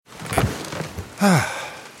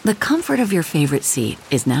The comfort of your favorite seat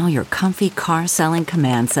is now your comfy car selling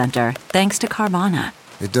command center, thanks to Carvana.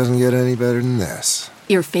 It doesn't get any better than this.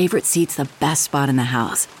 Your favorite seat's the best spot in the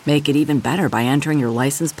house. Make it even better by entering your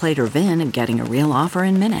license plate or VIN and getting a real offer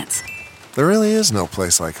in minutes. There really is no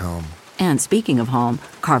place like home. And speaking of home,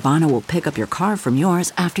 Carvana will pick up your car from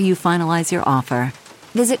yours after you finalize your offer.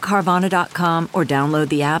 Visit Carvana.com or download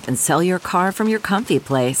the app and sell your car from your comfy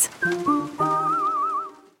place.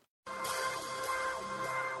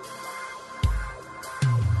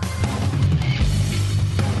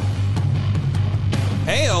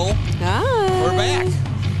 Heyo. Hi. We're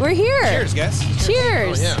back. We're here. Cheers, guys.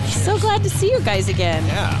 Cheers. Oh, yeah, cheers. So glad to see you guys again.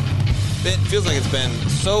 Yeah. It feels like it's been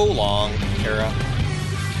so long, Kara.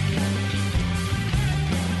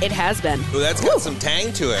 It has been. Ooh, that's got some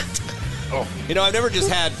tang to it. Oh. You know, I've never just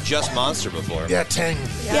had just Monster before. Yeah, tang.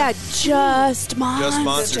 Yeah, just Monster. Just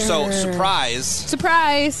Monster. So, surprise.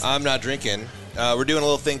 Surprise. I'm not drinking. We're doing a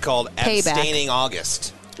little thing called Payback. Abstaining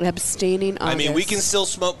August. Abstaining August. I mean, we can still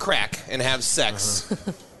smoke crack and have sex,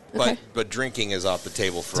 but drinking is off the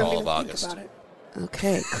table for all of August.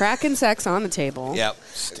 Okay, crack and sex on the table. Yep.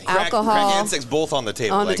 Alcohol. Crack and sex both on the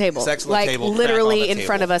table. On the table. Sex on like the table, literally crack on the in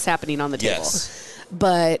front table. of us happening on the table. Yes.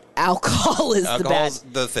 But alcohol is Alcohol's the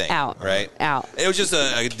bad. the thing. Out. Right? Out. It was just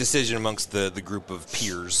a decision amongst the group of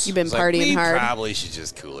peers. You've been It's like, partying we hard. Probably should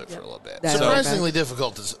just cool it for a little bit. That's So, Surprisingly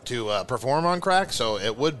difficult to perform on crack, so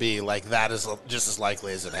it would be like that is just as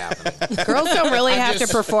likely as it happening. Girls don't really have just-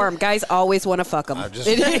 to perform. Guys always want to fuck them. just-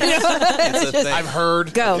 it's a thing. I've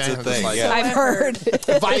heard. Go. Okay, It's a thing, like, yeah. I've heard.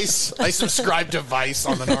 Vice. I subscribe to Vice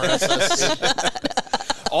on the RSS.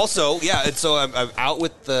 Also, yeah, and so I'm out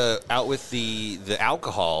with the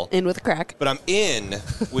alcohol, In with crack. but I'm in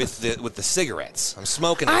with the cigarettes. I'm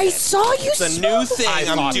smoking. I again. saw you It's a smoke. new thing I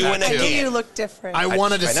I'm thought doing that, too. again. You look different. I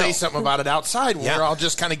wanted to I say know. something about it outside. Yeah. We're all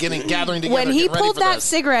just kind of gathering together. When he getting ready pulled for that this.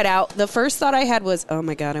 cigarette out, the first thought I had was, "Oh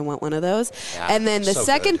my god, I want one of those." Yeah, and then the so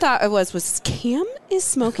second good. thought was Cam is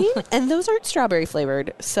smoking, and those aren't strawberry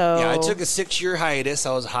flavored. So Yeah, I took a 6-year hiatus.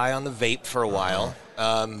 I was high on the vape for a while.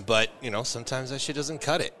 But, sometimes that shit doesn't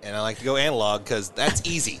cut it. And I like to go analog because that's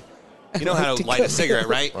easy. You know how to light a cigarette,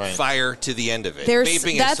 right? Right. Fire to the end of it. There's-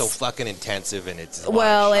 Vaping is that's- so fucking intensive and it's a lot of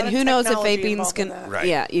well, shit. and lot of who knows if technology vaping's involved in gonna? that. Right.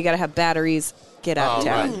 Yeah, you got to have batteries. Get out of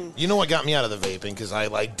town. Right. You know what got me out of the vaping? Because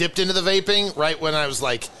I dipped into the vaping right when I was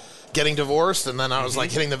getting divorced, and then I was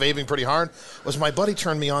hitting the vaping pretty hard. Was my buddy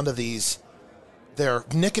turned me onto these? They're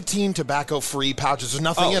nicotine tobacco-free pouches. There's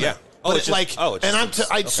nothing Oh, in yeah. it. Oh, But it's it's just- oh, it's and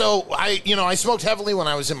just- I smoked heavily when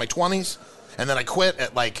I was in my 20s. And then I quit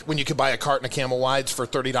at when you could buy a carton of Camel Wides for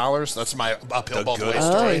 $30. That's my uphill The both good ways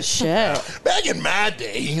stuff. story. Oh shit! Back in my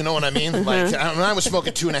day, you know what I mean? I was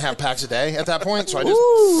smoking 2.5 packs a day at that point, so I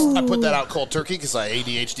put that out cold turkey because I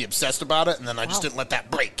ADHD obsessed about it, and then I just didn't let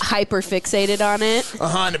that break. Hyper fixated on it.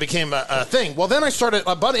 And it became a thing. Well, then I started,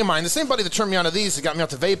 a buddy of mine, the same buddy that turned me on to these, that got me out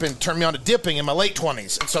to vaping, turned me on to dipping in my late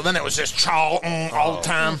 20s. And so then it was just chaw all the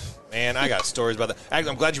time. Man, I got stories about that.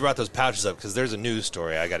 Actually, I'm glad you brought those pouches up because there's a news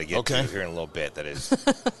story I got to get to here in a little bit that is,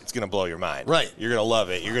 it's going to blow your mind. Right. You're going to love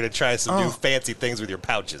it. You're going to try some new fancy things with your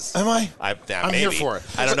pouches. Am I? I'm I'm here for it.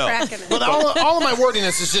 I don't know. Crack in it. But all of my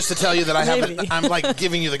wordiness is just to tell you that I haven't, I'm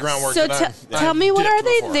giving you the groundwork. So that tell I've me, what dipped are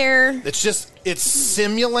they before. there? It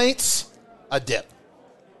simulates a dip.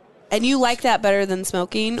 And you like that better than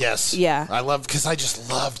smoking? Yes. Yeah. because I just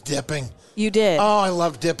love dipping. You did. Oh, I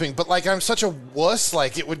love dipping, but I'm such a wuss.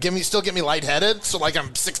 It would still get me lightheaded. So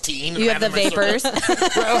I'm 16. You have the vapors.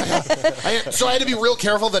 So I had to be real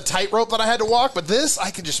careful the tightrope that I had to walk. But this,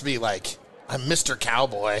 I could just be I'm Mr.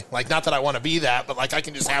 Cowboy. Like, not that I want to be that, but like I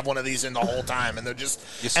can just have one of these in the whole time, and they're just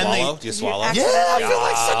You swallow? Do you swallow? Yeah, I feel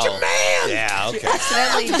like such a man. Yeah, okay.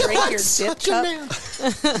 Accidentally drink your dip Such a cup. man.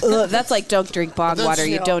 Ugh, that's like don't drink bog That's- water.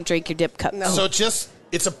 You No. don't drink your dip cup. No. So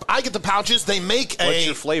I get the pouches. They make What's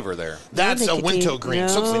your flavor there? that's No a nicotine, wintergreen. No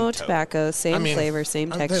So tobacco, same flavor,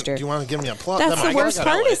 same texture. Do you want to give me a plug? That's the worst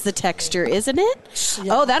part is the texture, isn't it?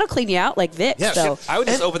 Oh, that'll clean you out like Vicks, Yeah, though. I would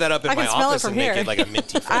just open that up in I my can smell it office from and make here. it like a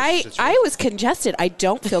minty fresh I situation. was congested. I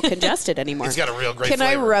don't feel congested anymore. It's got a real great Can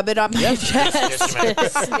flavor. I rub it on my chest? Yes, you may.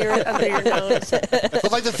 Smear it under your nose.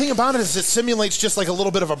 But like the thing about it is it simulates just like a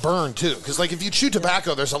little bit of a burn too, because like if you chew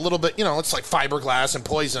tobacco, there's a little bit, it's like fiberglass and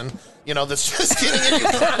poison, that's just getting in you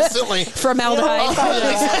constantly. Formaldehyde.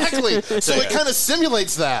 Exactly. So it kind of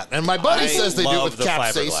simulates that, and my buddy I says they do it love with the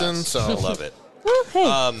capsaicin. fiberglass. So I love it. Well, hey,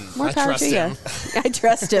 more I power trust to you. him. I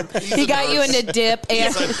trust him. He a got you nurse. into dip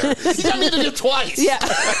and He got me to do twice. yeah,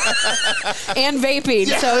 and vaping.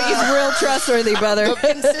 So he's real trustworthy, brother.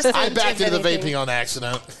 I backed into the vaping on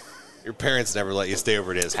accident. Your parents never let you stay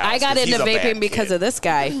over at his house. I got 'cause into he's a bad vaping because kid. of this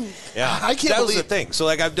guy. Yeah, I can't that was the believe- thing. So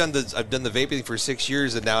like I've done the vaping for 6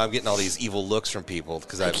 years, and now I'm getting all these evil looks from people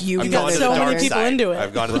because I've you I've got gone to so the many dark people side. into it.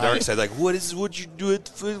 I've gone to the dark side. Like, what'd you do? What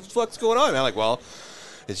the fuck's going on? And I'm like, well,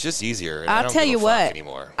 it's just easier. And I I'll don't tell give a you fuck what,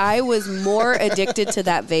 anymore. I was more addicted to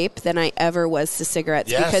that vape than I ever was to cigarettes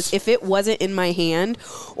Yes. because if it wasn't in my hand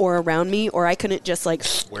or around me or I couldn't just like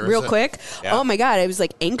Where real is it? quick, Yeah. oh my God, I was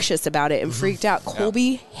like anxious about it and freaked out.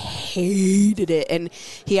 Colby hated it. And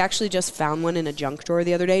he actually just found one in a junk drawer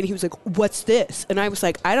the other day and he was like, what's this? And I was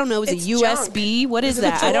like, I don't know. It's a It's USB. What is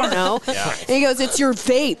that? I don't know. Yeah. And he goes, it's your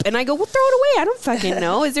vape. And I go, well, throw it away. I don't fucking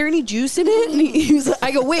know. Is there any juice in it? And he was like,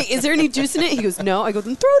 I go, wait, is there any juice in it? He goes, no. I go,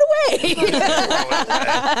 then throw it away.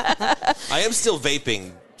 I am still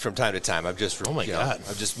vaping from time to time. I'm just Oh my God.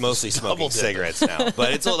 I'm just mostly Double smoking dipping. cigarettes now.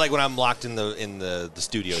 But it's all like when I'm locked in the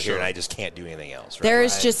studio here and I just can't do anything else. Right? There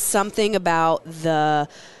is just something about the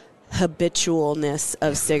habitualness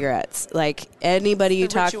of cigarettes. Like anybody you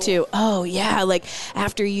The talk ritual. to, oh yeah, like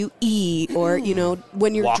after you eat or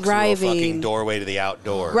when you're walk through a fucking driving. doorway to the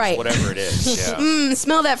outdoors, Right. whatever it is. Yeah.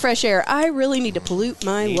 Smell that fresh air. I really need to pollute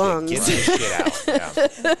my Need to lungs. get this shit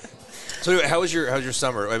out. Yeah. So anyway, how's your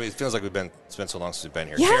summer? I mean, it feels like it's been so long since we've been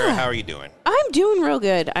here. Yeah. Kara, how are you doing? I'm doing real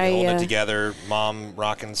good. Holding it together. Mom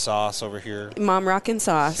rocking sauce over here. Mom rockin'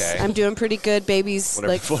 sauce. Okay. I'm doing pretty good. Baby's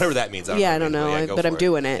Whatever, like whatever that means. I don't know, Yeah, go but for I'm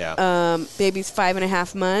doing it. Yeah. Baby's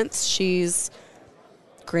 5.5 months. She's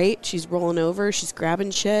great. She's rolling over. She's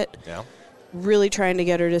grabbing shit. Yeah. Really trying to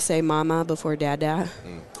get her to say mama before dada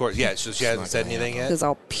Of course. Yeah. So she hasn't said anything yet. because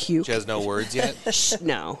I'll puke. She has no words yet.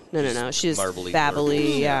 No. She's marbly babbly,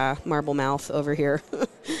 words. yeah, marble mouth over here.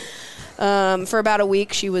 For about a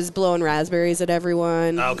week, she was blowing raspberries at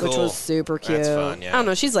everyone, Oh, which cool. was super cute. That's fun, yeah. I don't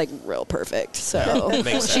know. She's like real perfect. So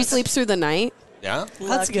Makes she sense. sleeps through the night. Yeah.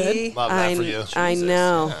 That's good. Love that for you. I Jesus,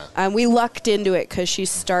 know. yeah. We lucked into it because she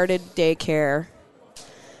started daycare,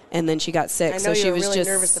 and then she got sick. I know so she you were was really just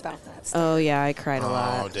nervous about that stuff. Oh yeah, I cried a Oh,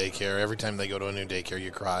 lot. daycare. Every time they go to a new daycare,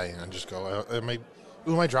 you cry. And I just go,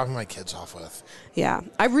 who am I dropping my kids off with? Yeah,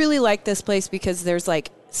 I really like this place because there's like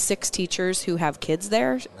 6 teachers who have kids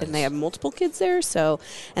there, and they have multiple kids there. So,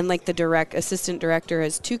 and like the assistant director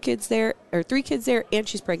has 2 kids there or 3 kids there, and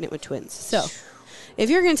she's pregnant with twins. So, if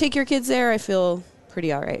you're gonna take your kids there, I feel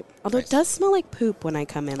pretty all right. Although it does smell like poop when I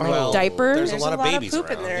come in, like Well, diapers. there's a lot of babies poop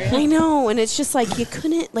around. in there. I know, and it's just like you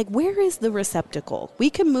couldn't like. Where is the receptacle? We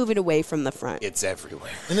can move it away from the front. It's everywhere.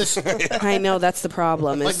 And this, I know that's the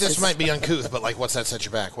problem. like It's this just- might be uncouth, but like, what's that set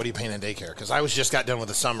you back? What are you paying in daycare? Because I just got done with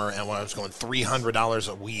the summer, and when I was going $300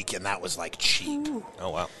 a week, and that was like cheap.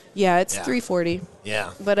 Oh wow. Yeah, it's Yeah. $340,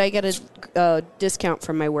 Yeah. but I get a discount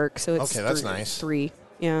from my work, so it's Okay, that's nice. 3.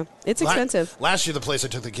 Yeah, it's expensive. Last year, the place I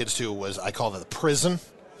took the kids to was, I called it the prison.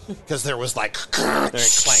 Because there was like, They're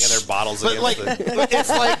clanging their bottles but like against the. it's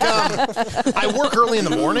like I work early in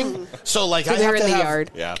the morning, so like I they're have to in the have,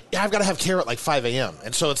 yard. Yeah. I've got to have care at like 5 a.m.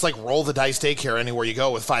 And so it's like roll the dice daycare anywhere you go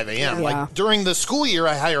with 5 a.m. Yeah. Like during the school year,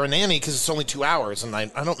 I hire a nanny because it's only 2 hours, and I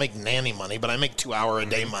don't make nanny money, but I make 2 hour a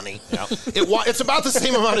day money. Yeah. It's about the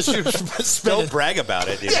same amount as you spend. Don't brag about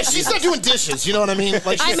it, dude. Yeah, she's not doing dishes. You know what I mean?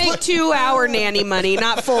 Like I she's make 2-hour nanny money,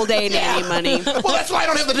 not full day nanny money. Well, that's why I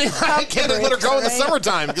don't have the day. I can't let her go in the right?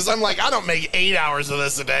 summertime because I'm like, I don't make 8 hours of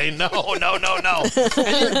this a day. No. And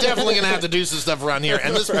you're definitely going to have to do some stuff around here.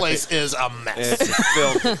 And this place is a mess. It's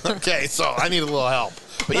filthy. Okay, so I need a little help.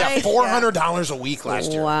 But yeah, Right. $400 a week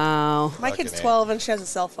last year. Wow, My kid's Fucking 12 and she has a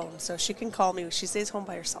cell phone, so she can call me. She stays home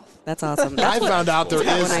by herself. that's awesome. I found out there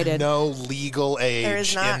That's what I is did. no legal There is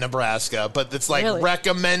age not. in Nebraska, but it's like Really?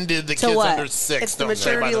 recommended the To kids what? under 6 It's the don't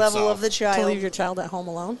stay by maturity level of themselves. the To child. leave your child at home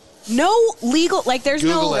alone? No legal, like there's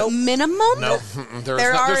Google no it. minimum. No, mm-mm, There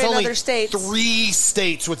there's are in only other states. 3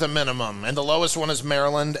 states with a minimum, and the lowest one is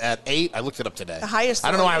Maryland at 8. I looked it up today. The highest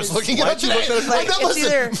I don't know why I one was is- looking it Why'd up you today. look it up? Like, It's listen,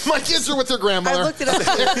 either- my kids are with their grandmother. I looked it up.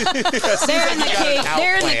 They're in the cage.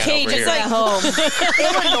 They're in the plan cage over at here. home.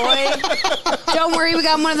 Illinois. Don't worry, we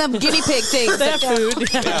got one of them guinea pig things. They have food.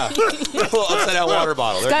 Yeah. Little upside down water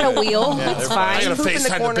bottle. Got a wheel. That's I got to fine. Poop in the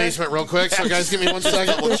FaceTime the corner. basement real quick, so guys, give me 1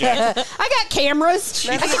 second. We'll check. I got cameras.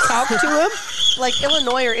 I can talk to him. Like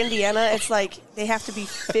Illinois or Indiana, it's like they have to be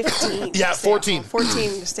 15. to Yeah, stay at 14. home.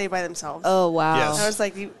 14 to stay by themselves. Oh wow. Yes. I was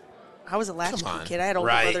like, I was a latchkey Come on. kid. I had older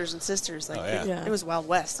Right. brothers and sisters. Like yeah. it was Wild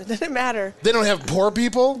West. It didn't matter. They don't have poor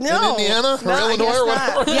people No. in Indiana or No, I Illinois guess or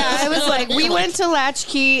not. whatever. Yeah, it was like we went to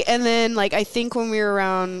Latchkey, and then like I think when we were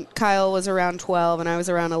around, Kyle was around 12, and I was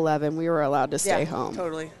around 11. We were allowed to stay home.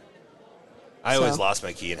 Totally. I always So. lost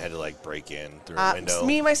my key and had to like break in through a window.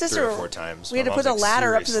 Me and my sister, 3 or 4 times. we had My to put mom's a like,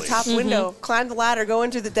 ladder up to the top "Seriously?" window, climb the ladder, go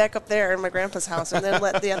into the deck up there in my grandpa's house, and then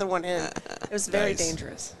let the other one in. It was very Nice.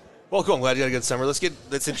 dangerous. Well, cool. I'm glad you had a good summer. Let's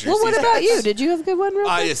introduce Well, what these about guys. you? Did you have a good one, Rob?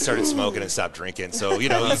 I just started smoking and stopped drinking, so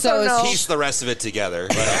So piece the rest of it together.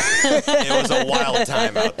 But, it was a wild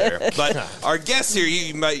time out there. But our guests here,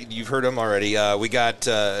 you've heard them already. We got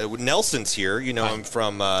Nelson's here. You know him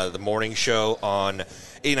from the morning show on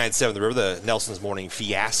 89.7 The River, the Nelson's Morning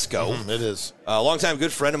Fiasco. It is. A long-time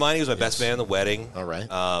good friend of mine. He was my best man in the wedding. All right.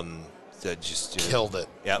 Just Killed it,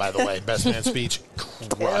 Yep. by the way. Best man speech.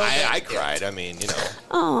 I cried. I mean,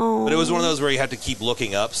 Oh. But it was one of those where you have to keep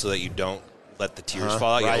looking up so that you don't let the tears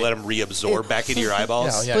fall out. You gotta let them reabsorb back into your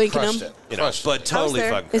eyeballs. Yeah, Blinking crushed them. it. But totally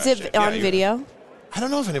there. fucking Is crushed it Yeah, on you- video? I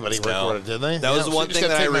don't know if anybody No. recorded, did they? That was the so one you just thing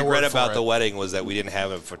gotta that I take my regret word for about it. the wedding was that we didn't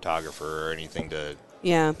have a photographer or anything to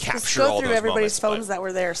Yeah. capture Just go all through those everybody's moments, phones but- that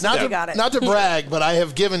were there, so Not you to, got it. not to brag, but I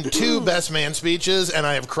have given 2 best man speeches, and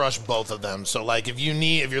I have crushed both of them. So, like, if you're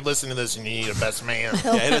listening to this and you need a best man,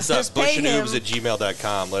 Yeah, hit us up, Just pay him.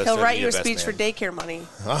 bushandoobs@gmail.com. Let us He'll know write if you a need best speech man. for daycare money.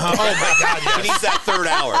 oh my God, He yes. needs that third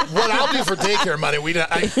hour. What I'll do for daycare money,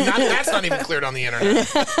 that's not even cleared on the internet.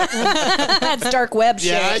 That's dark web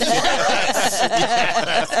shit. Yeah,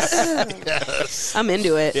 yes. I'm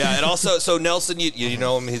into it. Yeah, and also, so Nelson, you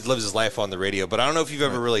know him, he lives his life on the radio, but I don't know if you've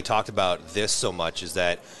ever really talked about this so much, is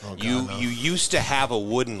that you used to have a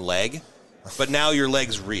wooden leg, but now your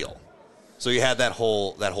leg's real. So you had that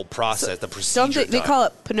whole process, the procedure. Don't they done. call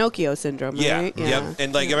it Pinocchio syndrome, Yeah, right? yep.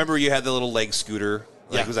 And like I remember you had the little leg scooter.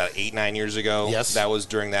 Like was that 8-9 years ago? Yes. That was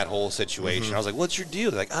during that whole situation. I was like, "What's your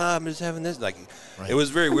deal?" They're like, I'm just having this. Like, it was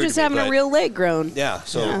very I'm weird. just to me, having a but- real leg grown. Yeah.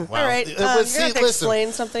 So All right, It you're was- going see, to have to listen,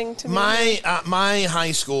 explain something to me. My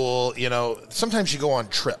high school, sometimes you go on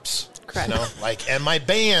trips. Correct. And my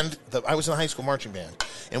band, I was in the high school marching band,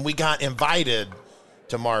 and we got invited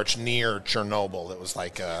to march near Chernobyl. It was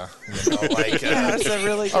like That's a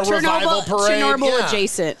really a good revival parade. Chernobyl yeah.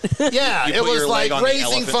 adjacent. Yeah, You it put was your leg like on the raising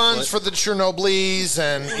elephant funds foot? for the Chernobylese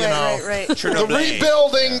and, Right. the Chernobyl.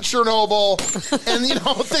 rebuilding Chernobyl,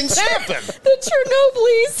 and, things happen. The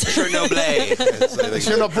Chernobylese. Chernobyl.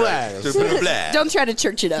 Chernobyl. Chernobyl. Don't try to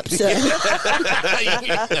church it up. So.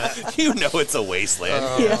 You know it's a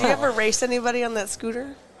wasteland. Did you ever race anybody on that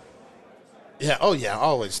scooter? Yeah. Oh, yeah.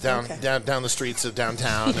 Always down the streets of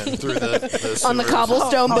downtown and through the On the sewers.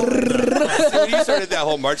 cobblestone. See, when you started that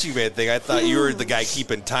whole marching band thing, I thought you were the guy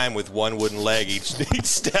keeping time with one wooden leg each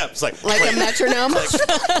step. It's like Like a metronome.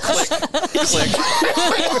 click.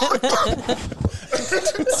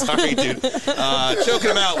 Sorry, dude.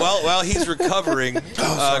 Choking him out. While he's recovering,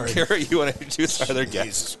 Kara, you want to introduce our other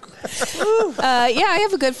guest? Yeah, I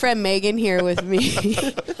have a good friend, Megan, here with me.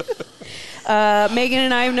 Megan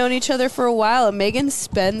and I have known each other for a while, and Megan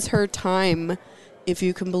spends her time, if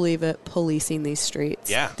you can believe it, policing these streets.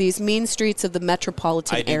 Yeah. These mean streets of the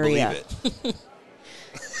metropolitan I do area. believe it.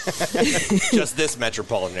 Just this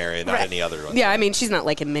metropolitan area, not any other one. Yeah, I mean, she's not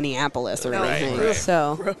like in Minneapolis or No. anything. Right.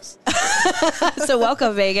 So, Gross. so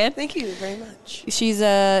welcome, Megan. Thank you very much. She's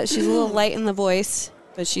a little light in the voice,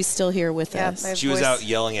 but she's still here with Yeah, us. my She was voice- out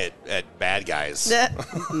yelling at bad guys. Nah.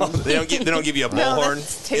 They don't give you a No, bullhorn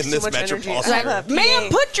that takes in too this much energy. metropolitan I area. have a Ma'am,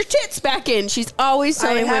 PA. put your tits back in. She's always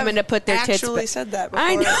telling I have women to put their tits actually back. said that before.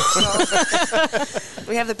 I know. So,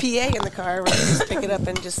 we have the PA in the car. We just pick it up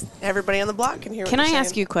and just everybody on the block can hear what Can I you're ask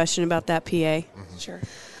saying. you a question about that PA? Sure.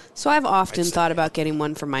 So I've often thought about getting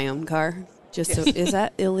one for my own car. Just so, is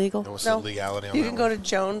that illegal? What's No. the legality on You that can go to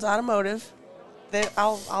Jones Automotive.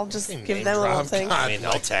 I'll just Name give them a little drop. thing. God. I mean,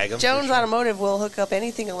 I'll tag them. Jones Automotive will hook up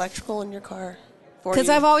anything electrical in your car. Because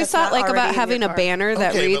I've always thought like about having a banner. banner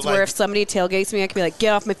that Okay, reads but, where like- if somebody tailgates me, I can be like,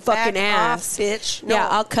 get off my fucking ass. bitch. Yeah,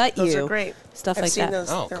 I'll cut those you. are great. Stuff I've like seen that.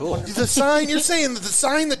 Those. Oh, They're cool. wonderful. The sign, you're saying that the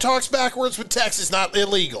sign that talks backwards with text is not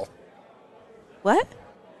illegal. What?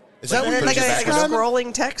 Is that what Like you're a saying?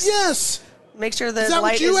 scrolling text. Yes. Make sure the Is that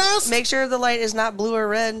what light you is. asked? Make sure the light is not blue or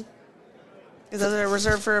red. Because those are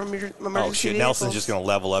reserved for emergency Oh shit! Nelson's just gonna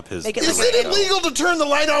level up his. Make it Is like it illegal to turn the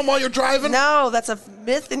light on while you're driving? No, that's a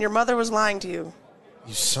myth, and your mother was lying to you.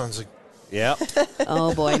 You sons of... Yeah.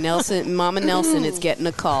 Oh boy, Nelson, Mama Nelson is getting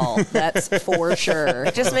a call. That's for sure.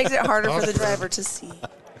 It just makes it harder for the driver to see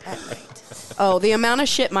at night. Oh, the amount of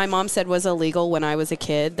shit my mom said was illegal when I was a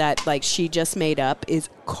kid that like she just made up is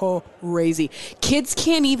crazy. Kids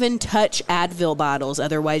can't even touch Advil bottles,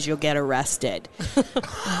 otherwise you'll get arrested.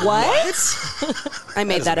 What? I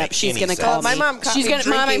made that up. make She's any gonna sense. call My me. mom caught She's me gonna.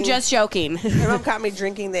 Mom, I'm drinking. just joking. My mom caught me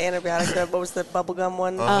drinking the antibiotic. What was the bubblegum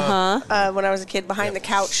one? When I was a kid, behind the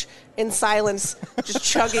couch in silence, just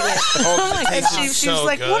chugging it. Oh, it And tastes she was so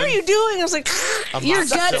like, good. "What are you doing?" I was like, I'm Your not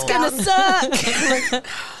gut's feeling gonna it. suck.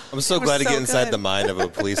 I'm so was glad to so get inside good. the mind of a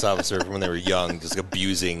police officer from when they were young, just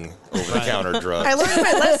abusing over-the-counter drugs. I learned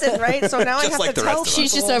my lesson, right? So now I Just have like to the tell rest of us.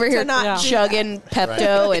 She's just people over here to not do chugging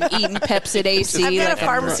Pepto and eating Pepsid AC. I've got like a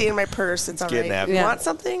pharmacy in my purse. It's all right. getting You after it. want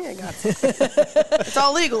something? I got something. It's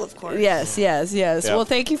all legal, of course. Yes. Yeah. Well,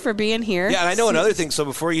 thank you for being here. Yeah, and I know another thing. So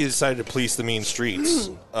before you decided to police the mean streets,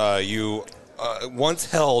 you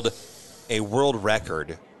once held a world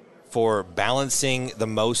record for balancing the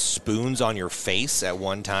most spoons on your face at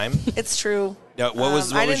one time. It's true. Now, what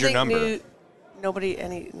was I your didn't number? think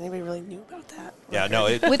anybody really knew about that. Yeah, no.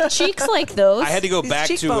 With cheeks like those. I had to go These back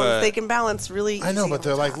cheekbones, to. they can balance really. I know, easy but on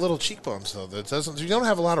they're like top. little cheekbones, though. You don't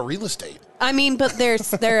have a lot of real estate. I mean, but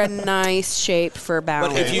they're a nice shape for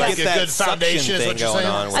balance. But if you Like get a that good suction foundation is thing what you're going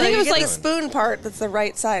saying? on, I what think are it you was like doing? the spoon part that's the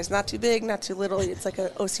right size, not too big, not too little. It's like an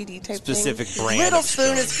OCD type Specific thing. brand Little of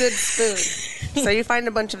spoon spoon. is good spoon. So you find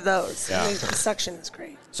a bunch of those. Yeah. And the suction is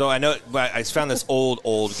great. So I know, but I found this old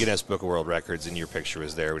Guinness Book of World Records, and your picture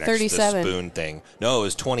was there next to the 37. spoon thing. No, it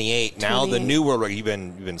was 28. Now the 28. new world record, you've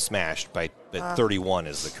been smashed by 31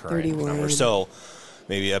 is the current 31. number. So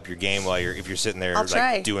maybe up your game while if you're sitting there I'll like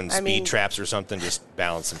try. doing I speed mean- traps or something, just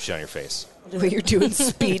balance some shit on your face. When you're doing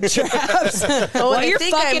speed traps. Well, While I you're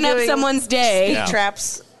think I'm fucking up doing someone's day. Speed Yeah.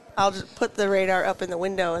 traps. I'll just put the radar up in the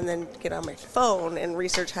window and then get on my phone and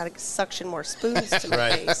research how to suction more spoons to my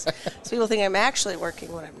Right. face. So people think I'm actually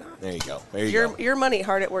working when I'm not. There you go. There you go. Your money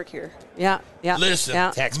hard at work here. Yeah. Listen, Yeah.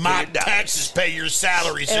 my Taxpayer dollars. taxes pay your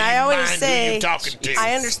salary, so And I you always mind who say, you're talking to.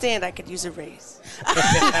 I understand I could use a raise.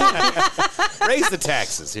 Raise the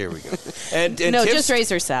taxes. Here we go. And No, Tiff's- just raise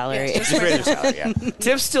her salary. Just raise her salary, yeah.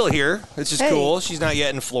 Tiff's still here, which is Hey. cool. She's not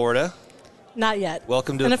yet in Florida. Not yet.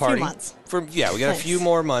 Welcome to in the a party. few months. We got a Nice. few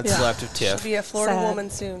more months Yeah. left of Tiff. Be a Florida Sad. woman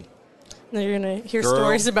soon. Then you're gonna hear Girl.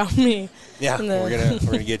 stories about me. Yeah, And the- we're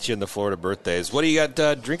gonna get you in the Florida birthdays. What do you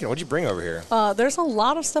got drinking? What'd you bring over here? There's a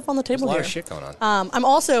lot of stuff on the There's a table lot here. of shit going on. I'm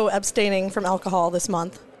also abstaining from alcohol this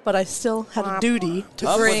month, but I still had a duty to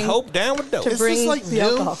Up bring with hope, down with dope. to Is bring this like the new?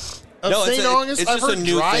 alcohol. No, it's St. a- August? it's I've just a heard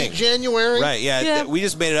new dry thing. January. Right? Yeah, Yeah. we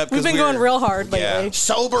just made it up. We've 'cause been we were- going real hard lately. Yeah.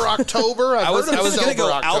 Sober October. I was gonna sober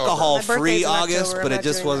go October. alcohol-free My birthday's in August, October. but I'm it not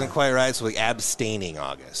just doing wasn't that. quite right. So like abstaining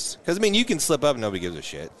August, because I mean you can slip up, and nobody gives a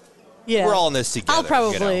shit. Yeah. We're all in this together. I'll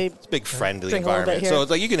probably it's a big friendly drink a little bit environment, here. so it's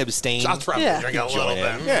like you can abstain. I'll probably Yeah. drink a little join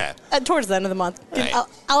bit. in. Yeah. Towards the end of the month. Right.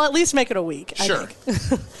 I'll at least make it a week. Sure. I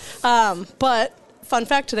think. But fun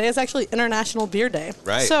fact, today is actually International Beer Day.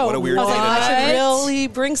 Right. So What a weird I was thing like, to I do. should really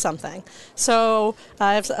bring something. So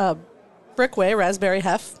I have a Brickway Raspberry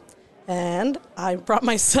Hef, and I brought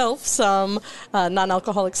myself some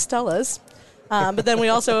non-alcoholic Stellas. But then we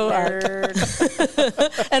also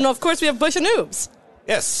and of course we have Busch and Oobs.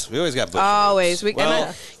 Yes, we always got Busch. Always. We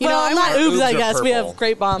Well, I'm not our Oobs, I Oobs are guess. We have purple.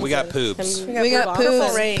 great bombs. We got and- Poobs. and We got Blue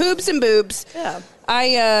Bombs. Rain. poobs and boobs. Yeah.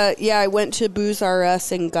 I went to Booze R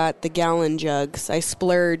Us and got the gallon jugs. I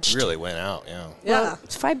splurged. Really went out. Yeah. Yeah.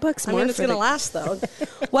 It's $5 I more. mean, it's for going to the- last, though.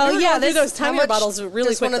 Well, yeah, those this tinier bottles really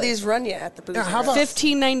does one of quickly. these run you at the booze? Yeah, how Rush? about-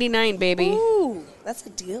 $15.99, baby. Ooh, that's a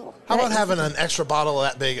deal. How about having an extra bottle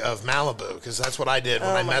that big of Malibu? Because that's what I did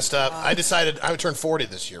when I messed up. I decided I would turn 40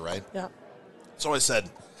 this year, right? Yeah. So I said,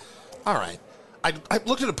 all right. I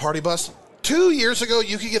looked at a party bus. 2 years ago,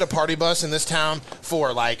 you could get a party bus in this town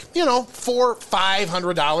for like,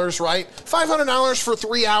 $400-500, right? $500 for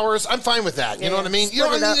 3 hours. I'm fine with that. You know what I mean? You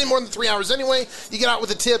Split don't it up. need any more than 3 hours anyway. You get out with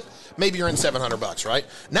a tip. Maybe you're in $700, right?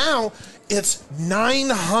 Now it's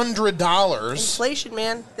 $900. Inflation,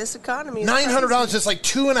 man. This economy. Is $900 is like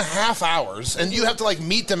 2.5 hours, and you have to like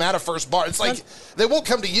meet them at a first bar. It's like they won't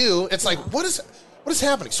come to you. It's like what is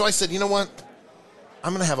happening? So I said, you know what?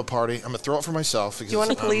 I'm gonna have a party. I'm gonna throw it for myself because you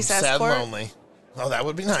want a police I'm sad escort? and lonely. Oh, that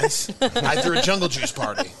would be nice. I threw a Jungle Juice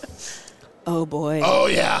party. Oh, boy. Oh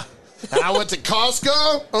yeah. And I went to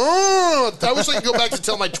Costco. Oh, I wish I could go back to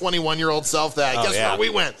tell my 21-year-old self that. Oh, Guess yeah. where we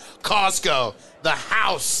went? Costco, the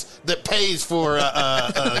house that pays for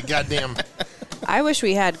goddamn. I wish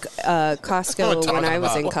we had I'm Costco talking when I was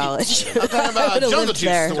about- in college. I'm talking about would've Jungle lived Juice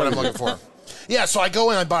there. is what I'm looking for. Yeah, so I go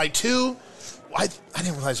in, I buy two. I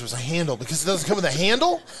didn't realize there was a handle because it doesn't come with a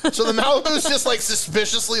handle. So the Malibu is just like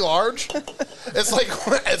suspiciously large. It's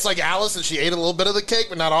like Alice and she ate a little bit of the cake,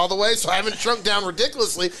 but not all the way. So I haven't shrunk down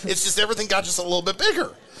ridiculously. It's just everything got just a little bit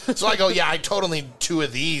bigger. So I go, yeah, I totally need 2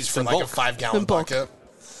 of these for In like bulk. a 5-gallon bucket.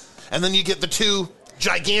 And then you get the 2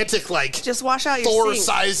 gigantic like Just wash out your Thor sink.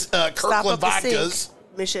 size Stop Kirkland up the vodkas. sink.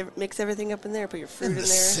 Mix everything up in there. Put your fruit In in the there.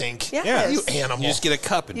 sink. Yes. Yeah. You animal. You just get a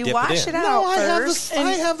cup and You dip wash it in. it out. No, I first.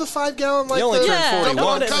 have the 5-gallon like You only the turn Yeah, 41. don't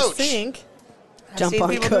on put it in the Coach. sink. I've Jump seen on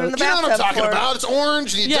people do it in Coach. the You know what I'm bathtub talking for it. about? It's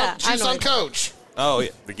orange and you Yeah, dump I juice know on it. Coach. Oh, yeah,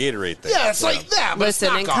 the Gatorade thing. Yeah, it's like that. But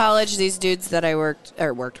Listen, in it's knockoff. college, these dudes that I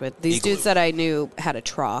worked with, these dudes that I knew had a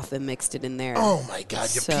trough and mixed it in there. Oh my God!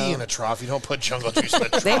 You So- pee in a trough. You don't put jungle juice in a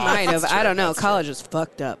trough. They might have. That's I don't true. know. That's College was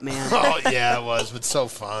fucked up, man. true. Oh yeah, it was, but so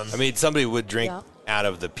fun. I mean, somebody would drink out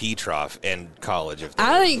of the pee trough in college. If they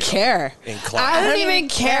I were, don't even care. in class. I don't even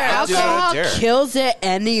care. Dude, I Alcohol don't care. kills it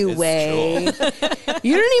anyway.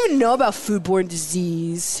 You don't even know about foodborne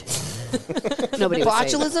disease. Nobody would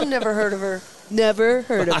say that. Botulism? Never heard of her. Never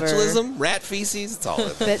heard of her. Botulism, rat feces, it's all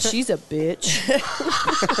of it. Bet she's a bitch.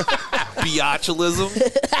 Biotulism.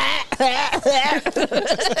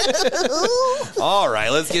 All right,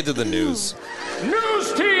 let's get to the news.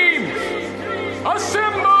 News team,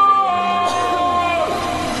 assemble!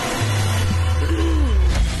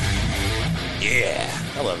 Yeah,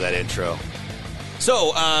 I love that intro.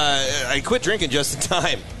 So, I quit drinking just in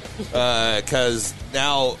time because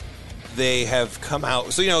now they have come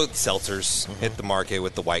out. So, seltzers hit the market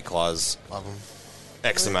with the White Claws. Love them.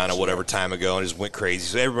 X amount of whatever time ago and just went crazy.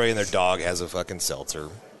 So everybody and their dog has a fucking seltzer.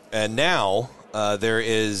 And now there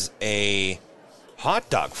is a hot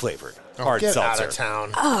dog flavored hard Get seltzer. out of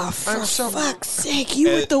town. Oh, for I'm so- fuck's sake. You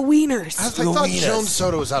with the wieners. I thought Jones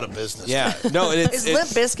Soda was out of business. Yeah. No, Is Limp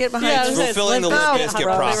Bizkit behind Yeah, you? it's fulfilling the Limp Limp Bizkit Bizkit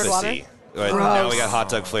flavored water. prophecy. Right, now we got hot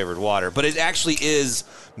dog flavored water. But it actually is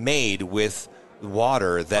made with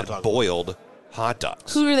water that boiled hot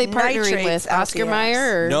dogs. Who are they partnering Nitrates with? out Oscar the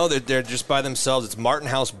Mayer? Or? No, they're just by themselves. It's Martin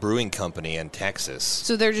House Brewing Company in Texas.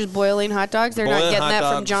 So they're just boiling hot dogs? They're Boiling not getting hot that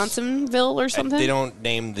from dogs. Johnsonville or something? They don't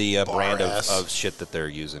name the brand ass. of shit that they're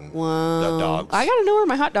using. Wow. The dogs. I got to know where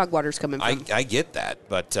my hot dog water's coming from. I get that,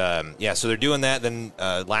 but yeah, so they're doing that. Then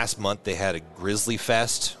last month they had a Grizzly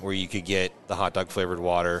Fest where you could get the hot dog flavored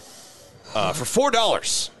water for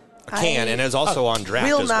 $4 a can, and it's also on draft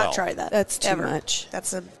Will as not well. try that. That's too ever. much.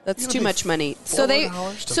 That's too much money. So they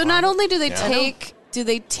 $4 to so not buy? only do they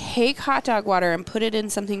Yeah. take hot dog water and put it in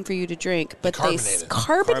something for you to drink, but they Carbonate it.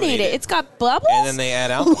 carbonate it. It's got bubbles. And then they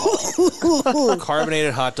add alcohol,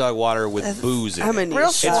 carbonated hot dog water with booze in I'm it. a new real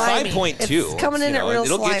It's slimy. 5.2. It's coming in at real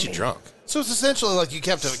It'll slimy. get you drunk. So it's essentially like you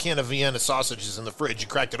kept a can of Vienna sausages in the fridge. You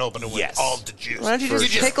cracked it open and Yes. went all the juice. Why don't you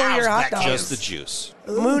just pickle your housed hot that dogs? can. Just the juice.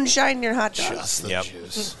 Moonshine your hot dogs. Just the Yep.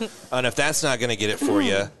 juice. And if that's not going to get it for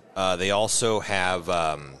you, they also have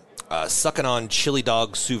sucking on chili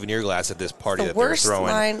dog souvenir glass at this party The that they're worst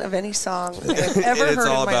throwing. line of any song I've ever And it's heard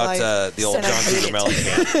all in my about life. the old And I John hate Cougar it.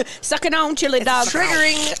 Mellencamp. Sucking on chili dog.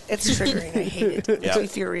 Triggering. It's triggering. I hate it. Makes Yep. me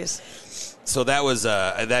furious. So that was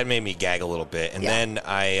that made me gag a little bit, and then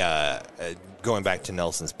I going back to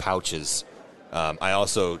Nelson's pouches. I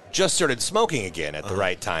also just started smoking again at the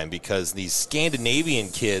right time because these Scandinavian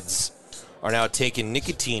kids are now taking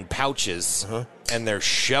nicotine pouches and they're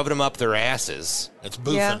shoving them up their asses. It's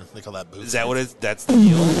boofing. Yeah. They call that boofing. Is that what it? That's the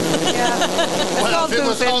deal. Yeah. Well, if it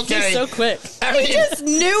was boofing. okay. So quick. I mean, Just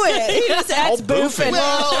knew it. That's boofing.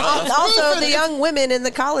 Well, also boofing. the young women in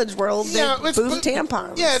the college world, they Yeah, it's boof boo-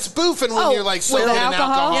 tampons. Yeah, it's boofing when you're like with soaking in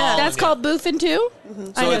alcohol. Yeah. That's and called boofing too. So never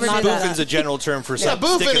it's knew that. boofing's a general term for Yeah, something.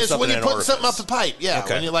 boofing sticking is something when you in put an something up orifice. the pipe. Yeah,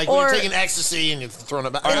 Okay. when you're like when Or- you're taking ecstasy and you're throwing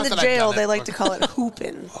it back. In Not the that I've done jail, that. they like to call it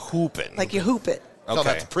hooping. Hooping. Like you hoop it. Call okay.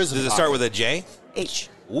 that the prison Does it pocket. start with a J? H.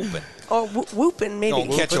 Whooping. Or whooping, maybe.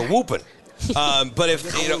 Don't catch a whooping. But if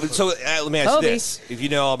so, let me ask you Kobe. this: if you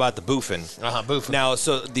know all about the boofing, boofing. Now,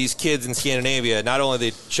 so these kids in Scandinavia, not only are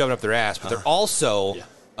they shoving up their ass, but they're also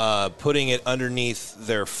putting it underneath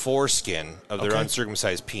their foreskin of their Okay.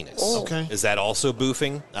 uncircumcised penis. Okay. Is that also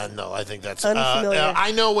boofing No, I think that's Unfamiliar.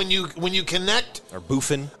 I know when you connect. or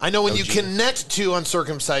boofing? I know when you OG. connect two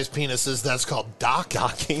uncircumcised penises, that's called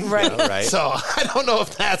docking. Right. Yeah, right. So I don't know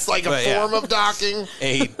if that's like a But, yeah. form of docking.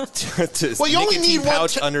 Well, you only nicotine need one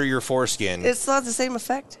pouch t- under your foreskin. It's not the same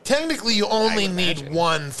effect. Technically, you only would need imagine.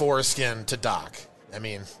 one foreskin to dock. I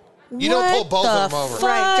mean, you don't pull both of them over.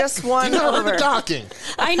 Right, just one You never heard over. of docking.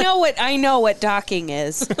 I know what docking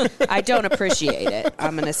is. I don't appreciate it.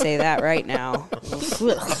 I'm going to say that right now. so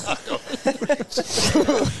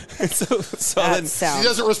That then, He sounds.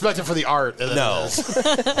 doesn't respect it for the art. no.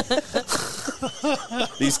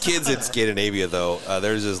 These kids in Scandinavia, though,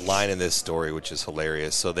 there's this line in this story which is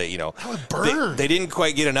hilarious. So they, would burn. they didn't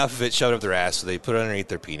quite get enough of it shoved up their ass, so they put it underneath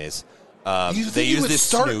their penis. You They think use you would this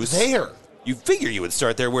start snooze. there? You figure you would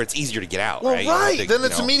start there where it's easier to get out, Well, right? right. You don't think, Then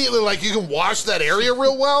it's immediately like you can wash that area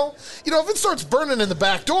real well. If it starts burning in the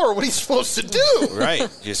back door, what are you supposed to do? Right. You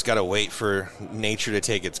just got to wait for nature to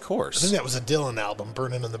take its I think course. that was a Dylan album,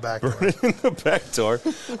 "Burning in the Back Door." In the back door.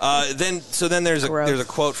 Then there's a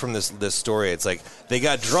quote from this story. It's like they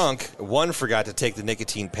got drunk. One forgot to take the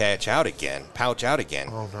nicotine pouch out again.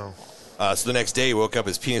 Oh no! So the next day, he woke up,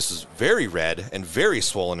 his penis was very red and very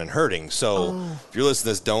swollen and hurting. So if you're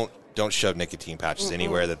listening to this, don't shove nicotine pouches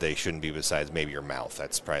anywhere that they shouldn't be besides maybe your mouth.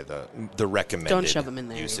 That's probably the recommended Don't shove them in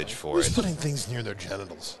there usage anyway. for Who's it. putting things near their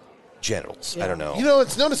genitals? Genitals. I don't know. You know,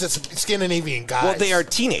 it's noticed it's Scandinavian guys. Well, they are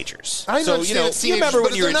teenagers. I so, understand it's you remember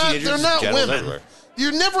teenagers, when you were a teenager? They're not genitals women.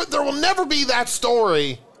 everywhere. There will never be that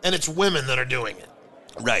story, and it's women that are doing it.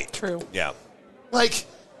 Right. True. Yeah. Like,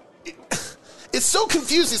 it's so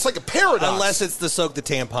confusing. It's like a paradox. Unless it's the soak the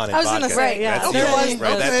tampon in I was vodka. going to say, yeah. Okay, There was right, the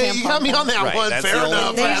that's- okay, you got me on that Right, one. that's Fair the only-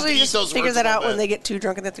 enough. They I have to usually eat just those figure words that a out little when bit. they get too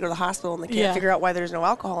drunk and they have to go to the hospital and they can't Yeah. figure out why there's no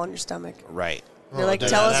alcohol in your stomach. Right. They're like, dude,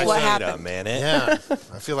 tell us that's what Wait a happened. minute. Yeah,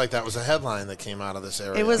 I feel like that was a headline that came out of this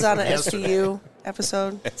area. It was on an yesterday. SVU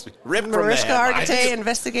episode. Ripped from Mariska the headline. Hargitay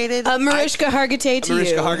investigated. Mariska Hargitay to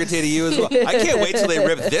Mariska you. Hargitay to you as well. I can't wait till they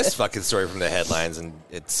rip this fucking story from the headlines, and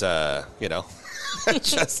it's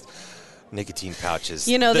just nicotine pouches.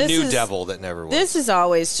 You know, the this new is- devil that never was. This is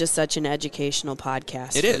always just such an educational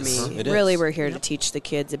podcast It for is. me. It Really, is. we're here to teach the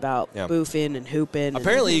kids about Yeah. boofing and hooping.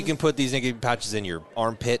 Apparently, you can put these nicotine pouches in your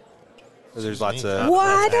armpit. There's lots of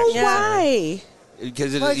Why? Don't Yeah. why?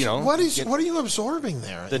 because it Like, you know what are you absorbing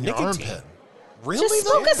there? The in your nicotine. armpit? Really? Just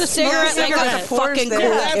smoke though? us a cigarette like cigarette. a fucking There. cool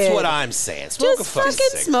That's kid. what I'm saying. Smoke Just a fucking fucking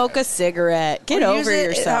cigarette. smoke a cigarette. Get Or over use it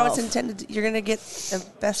yourself. how it's intended. You're going to get the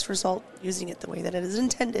best result using it the way that it is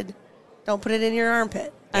intended. Don't put it in your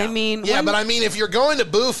armpit. I mean, Yeah, when- but I mean, if you're going to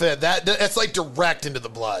boof it, that's like direct into the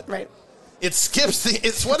blood. Right. It skips the.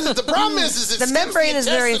 It's what is the problem is it The skips membrane the is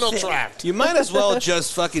very intestinal thin. tract. You might as well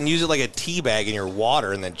just fucking use it like a tea bag in your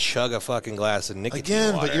water and then chug a fucking glass of nicotine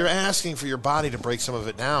Again, water. but you're asking for your body to break some of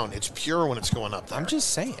it down. It's pure when it's going up there. I'm just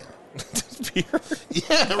saying. It's pure.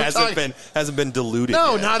 yeah, we're hasn't talking- been diluted.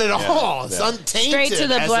 No, yet. not at Yeah. all. It's Yeah. untainted. straight to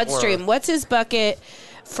the as it bloodstream. were. What's his bucket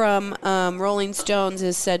from Rolling Stones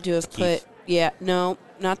is said to have put? Yeah, no,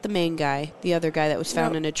 not the main guy. The other guy that was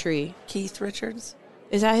found No. in a tree. Keith Richards.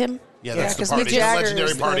 Is that him? Yeah, Yeah, that's the 'cause party. Mick The Jagger legendary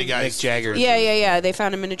is party the- guy. Mick Jagger. Yeah. They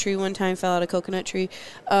found him in a tree one time. Fell out a coconut tree.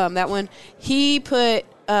 That one. He put.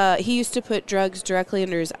 He used to put drugs directly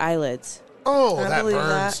under his eyelids Oh, I that believe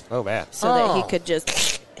burns. Oh, bad. so that he Oh. could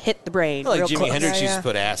just hit the brain. Like real Jimi close. Hendrix Yeah, used yeah. to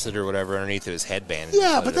put acid or whatever underneath his headband.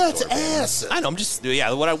 Yeah, So but it that's absorbed it. acid. I know. I'm just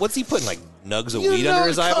what's he putting, like nugs of You weed know, under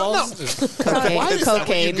his no. eyeballs? Cocaine, Why is that what you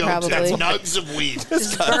cocaine go to? probably. That's nugs of weed.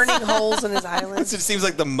 Just burning holes in his eyelids. It seems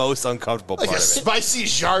like the most uncomfortable Like part a of it. spicy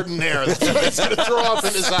Chardonnay that's going to throw up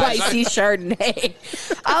in his eyes. Spicy Chardonnay.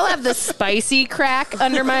 I'll have the spicy crack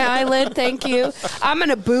under my eyelid, thank you. I'm going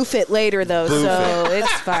to boof it later, though, so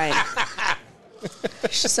it's fine.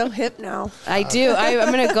 She's so hip now. I do.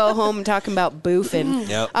 I'm going to go home talking about boofing.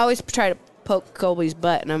 Yep. I always try to poke Colby's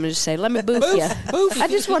butt, and I'm going to just say, let me boof you. I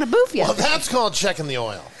just want to boof you. Well, that's called checking the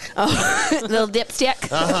oil. Little dipstick.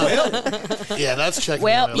 Yeah, that's checking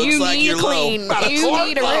Well, the oil. you like need you're a low. clean. About a You quart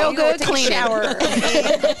need a low. real You gotta good take a cleaner. shower.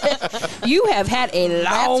 You have had a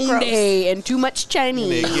long gross. day and too much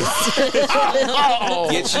Chinese. Get you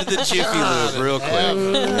the Jiffy Lube real quick.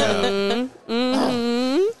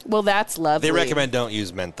 Well, that's lovely. They recommend don't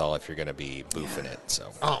use menthol if you're going to be boofing it. So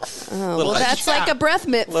Oh, well, that's like a breath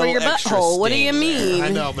mint for Little your extra butthole. What do you sting there. mean? I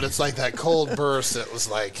know, but it's like that cold burst that was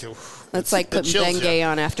like. oof, That's like it putting chills Bengay you.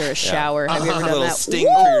 on after a shower. Have you ever a done little that? sting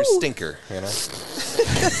for your Woo! stinker. You know.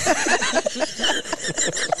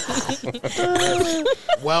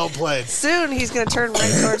 Well played. Soon he's going to turn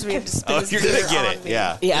right towards me and just spin Oh, his you're going to finger get on it. me.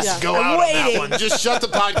 Yeah. Yeah. Go I'm out on that waiting. one. Just shut the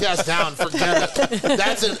podcast down. Forget it.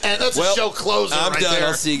 That's a show closer I'm right done. there.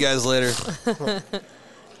 I'll see you guys later.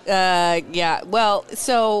 Yeah. Well,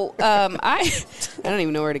 so I don't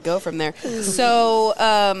even know where to go from there. So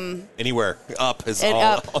Anywhere up is and all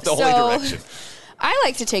up. the only So, direction. I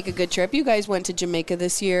like to take a good trip. You guys went to Jamaica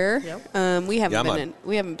this year. Yep. We haven't Yeah, been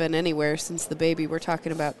we haven't been anywhere since the baby. We're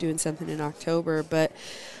talking about doing something in October, but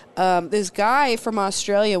this guy from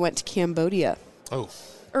Australia went to Cambodia. Oh,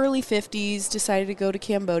 Early 50s, decided to go to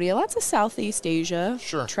Cambodia. Lots of Southeast Asia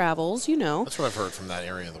Sure. travels, you know. that's what I've heard from that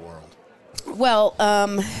area of the world. Well,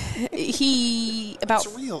 he about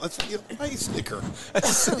It's real. It's a nice sticker.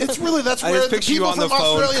 It's really that's I where just the picture you people on the from phone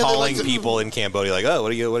Australia they calling like to, people in Cambodia, like, "Oh,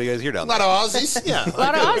 what are you guys here down A there?" lot of Aussies. Yeah, a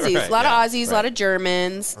lot of Aussies, Right, a lot yeah, of Aussies, a lot of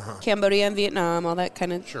Germans, Cambodia and Vietnam, all that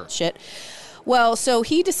kind of Sure. shit. Well, so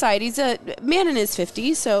he decided, he's a man in his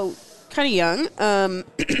 50s, so kind of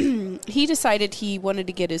young. He decided he wanted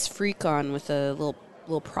to get his freak on with a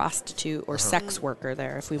little prostitute or sex worker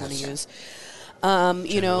there, if we want to use. You know,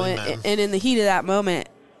 Generally men. and in the heat of that moment,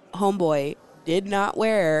 homeboy did not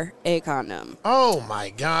wear a condom. Oh my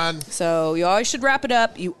God. So you always should wrap it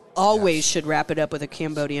up. You always should wrap it up with a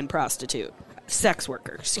Cambodian prostitute. sex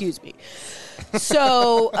worker. Excuse me.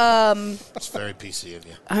 So, It's very PC of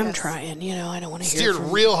you. I'm trying. I don't want to hear Steered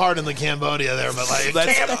from real hard in the Cambodia there, but like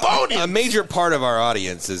Cambodia. A major part of our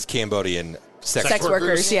audience is Cambodian sex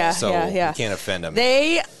workers. Yeah, so yeah. you can't offend them.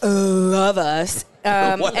 They love us.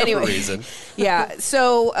 Whatever anyway, reason. Yeah.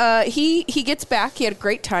 So he gets back. He had a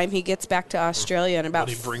great time. He gets back to Australia, and about What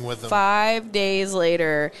did he bring with him? 5 days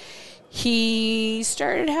later, he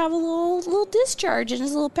started to have a little discharge in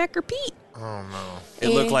his little pecker Pete. Oh no!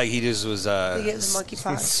 It looked like he just was He gets the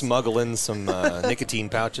monkeypox. smuggling some nicotine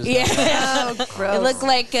pouches. Yeah. Oh, gross. It looked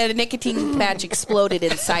like a nicotine patch exploded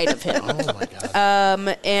inside of him. Oh my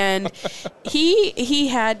god! And he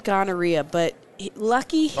had gonorrhea, but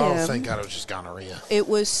lucky him. Oh, thank God it was just gonorrhea. It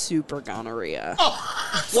was super gonorrhea.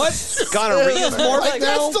 What? Gonorrhea is more Like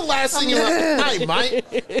that's the last thing you want. Hey, mate,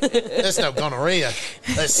 that's no gonorrhea.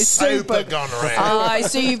 That's super gonorrhea. I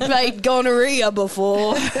see you've played gonorrhea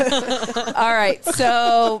before. All right,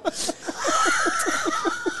 so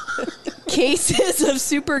cases of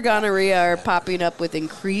super gonorrhea are popping up with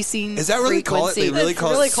increasing Is that really called it? frequency. They really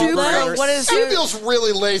call it called super that? gonorrhea? What is She it? feels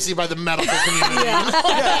really lazy by the medical community.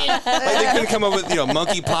 Like they couldn't come up with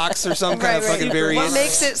monkeypox or some kind of fucking variation. What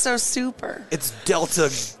makes it so super? It's Delta.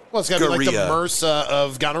 Well, it's got to be like the Gonorrhea. MRSA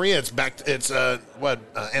of gonorrhea. It's back. It's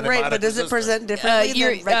antibiotic. Right, but does it resistant. present differently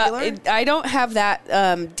than regular? I don't have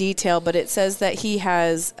that detail, but it says that he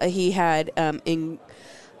had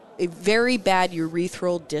a very bad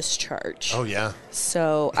urethral discharge. Oh yeah.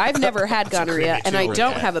 So I've never had gonorrhea, creepy and I too.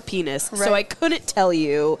 don't Yeah. have a penis, so Right. I couldn't tell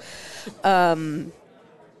you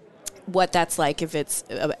what that's like if it's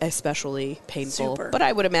especially painful. Super. But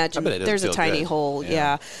I would imagine I bet it doesn't there's a feel tiny good. hole,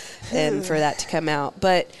 Yeah. and for that to come out.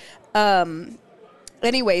 But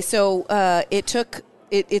anyway, so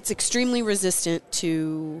it's extremely resistant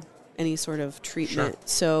to any sort of treatment.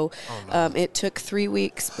 So it took 3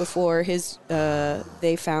 weeks before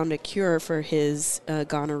they found a cure for his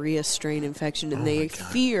gonorrhea strain infection, and they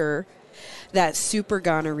fear that super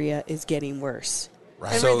gonorrhea is getting worse.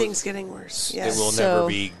 Right. Everything's getting worse. Yes. It will So- never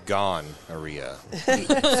be gone-aria.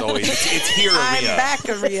 It's always it's here-aria. I'm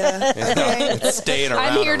back-aria. Okay. It's staying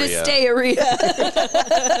around. I'm here to stay aria.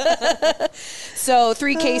 So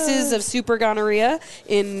 3 cases of super gonorrhea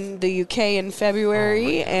in the UK in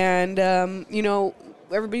February, and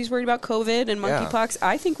everybody's worried about COVID and Yeah. monkeypox.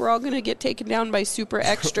 I think we're all going to get taken down by super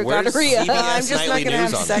extra Where's gonorrhea. CBS I'm just not Nightly going to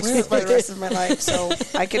have News on sex this? for the rest of my life, so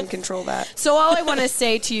I can control that. So all I want to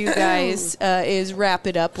say to you guys is wrap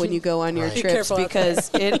it up when you go on your Be trips, careful out because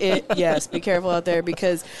yes, be careful out there,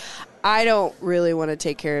 because I don't really want to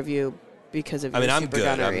take care of you because of I mean, your I'm super good.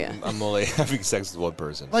 gonorrhea. I'm only having sex with one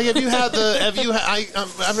person. Like, have you had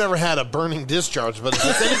I've never had a burning discharge, but if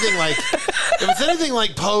it's anything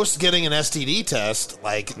like post getting an STD test,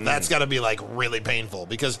 like that's got to be like really painful,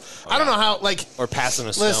 because I don't know how, like, Or passing a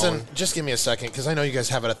listen, stone. just give me a second, because I know you guys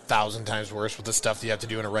have it 1,000 times worse with the stuff that you have to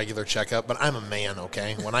do in a regular checkup, but I'm a man,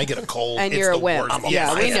 okay? When I get a cold, And it's you're a the wimp. worst.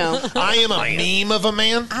 Yeah, we I am. know. I am a meme of a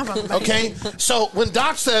man. I'm a man. Okay? So when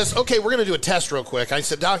Doc says, okay, we're going to do a test real quick, I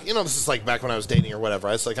said, Doc, this is like back when I was dating or whatever.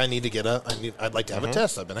 I was like, I'd like to have a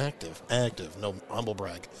test. I've been active, no humble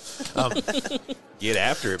brag. Get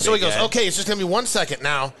after it. So he big goes, guy. okay, it's just going to be 1 second.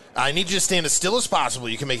 Now, I need you to stand as still as possible.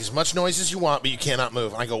 You can make as much noise as you want, but you cannot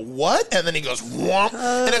move. And I go, what? And then he goes, whomp.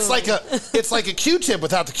 And it's like a Q-tip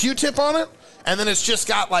without the Q-tip on it. And then it's just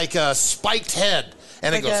got like a spiked head.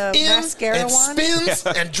 And Like it goes a in mascara and wand? spins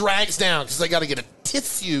and drags down, because I got to get a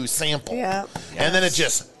tissue sample. Yeah. And then it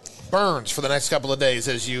just burns for the next couple of days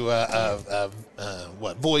as you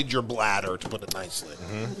void your bladder, to put it nicely.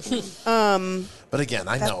 But again,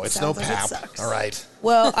 I know it's no sounds like it pap. sucks. All right.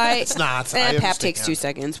 Well, It's not. I pap understand. takes 2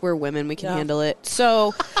 seconds. We're women. We can Yeah. handle it.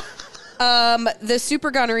 So, the super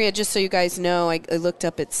gonorrhea, just so you guys know, I looked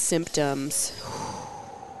up its symptoms.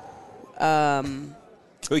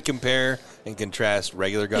 We compare and contrast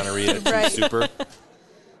regular gonorrhea to Right. super.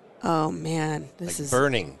 Oh, man. This is...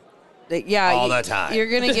 Burning. Yeah. all the time. You're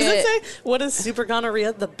going to Does it get... say, what is super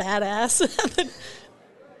gonorrhea? The badass.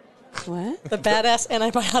 What? The badass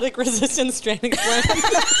antibiotic resistant strain explained.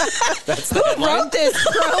 Who wrote this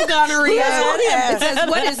pro gonorrhea? Yeah. It says,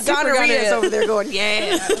 what is super Gonorrhea is gonorrhea? over there going,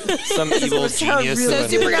 yeah. Some evil genius. really So of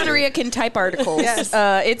super a- gonorrhea can type articles. Yes.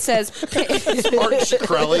 It says Orange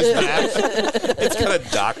Crowley's back. It's got a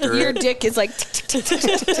doctor. your dick is like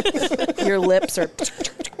your lips are.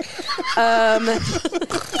 I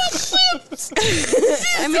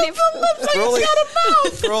mean, if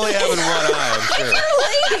We're only having one eye, I'm sure.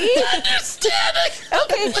 lady. understanding.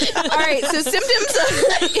 Okay. All right. So symptoms.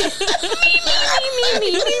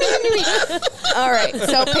 All right.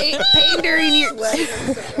 So pain during your. We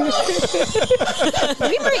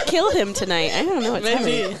might kill him tonight. I don't know what's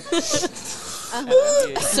happening.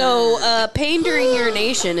 So pain during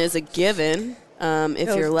urination is a given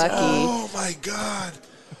if you're lucky. Oh my God.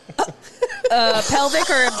 Pelvic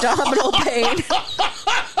or abdominal pain.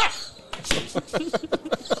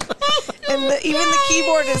 And even the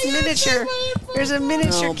keyboard is miniature. There's a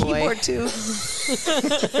miniature keyboard, too.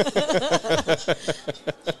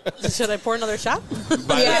 Should I pour another shot?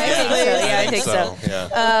 I think so.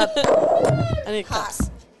 Yeah. I need cups.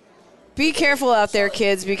 Be careful out there,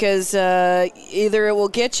 kids, because either it will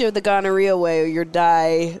get you the gonorrhea way or you'll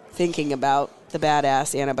die thinking about the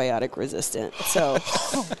badass antibiotic resistant. So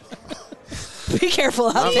be careful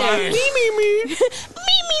out there. Me.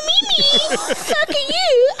 Fuck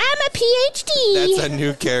you. I'm a PhD. That's a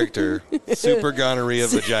new character. Super gonorrhea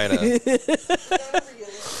vagina. Well,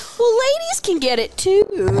 ladies can get it too.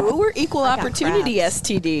 We're equal opportunity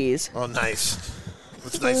STDs. Oh, nice.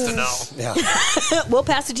 It's nice to know. Yeah. We'll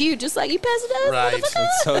pass it to you just like you pass it to us. Right.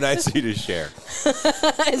 It's so nice of you to share.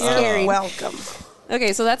 It's scary. Welcome.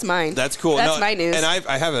 Okay, so that's mine. That's cool. That's my news. And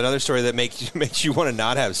I have another story that makes you want to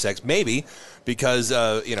not have sex, maybe because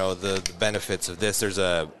the benefits of this. There's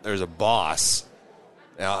a boss.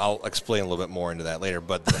 Now I'll explain a little bit more into that later.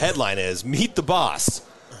 But the headline is "Meet the Boss,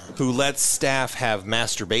 who lets staff have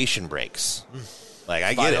masturbation breaks." Like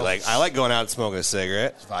I get it. Like I like going out and smoking a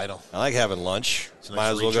cigarette. It's vital. I like having lunch. a nice Might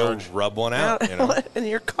as well recharge. go rub one out. You know? In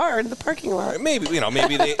your car in the parking lot. Maybe they. I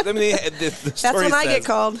mean, the That's story when I says get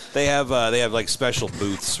called. They have like special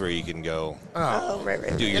booths where you can go Oh, right.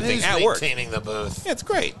 do your It thing is at work. maintaining the booth. Yeah, it's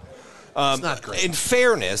great. It's not great. In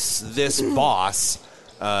fairness, this boss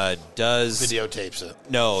does Videotapes it.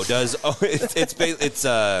 no does oh it's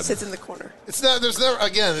Sits in the corner. It's not. There's never.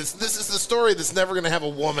 Again, this is the story that's never going to have a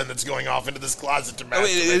woman that's going off into this closet to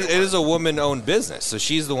masturbate. it is a woman-owned business, so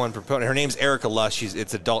she's the one proponent. Her name's Erica Lush.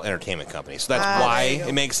 It's adult entertainment company, so that's why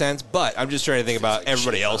it makes sense. But I'm just trying to think about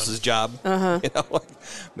everybody else's job. You know, like,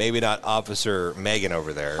 maybe not Officer Megan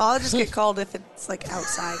over there. I'll just get called if it's like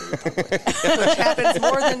outside in the public, which happens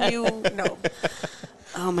more than you know.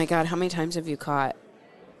 Oh my God, how many times have you caught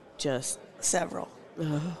just Several.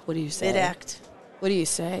 what do you say? Mid-act. What do you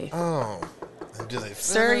say? Oh, do they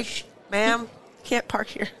Sir, finish? ma'am, can't park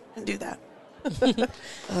here and do that.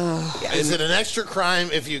 Is it an extra crime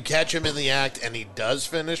if you catch him in the act and he does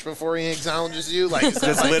finish before he acknowledges you? Like, is that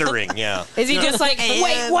Just like, littering, yeah. Is he just like,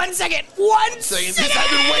 wait 1 second, 1 saying, second?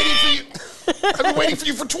 I've been waiting for you. I've been waiting for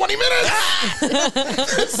you for 20 minutes.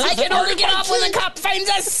 I can only get off when the cop finds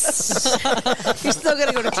us. You're still going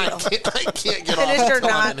to go to jail. I can't get Finished off or until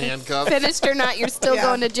I'm not. in handcuffs. Finished or not, you're still Yeah.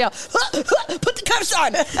 going to jail. Put the cuffs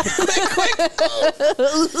on.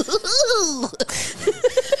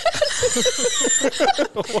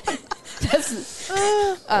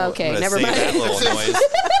 Okay, I'm gonna never save mind. that little noise.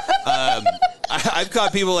 I've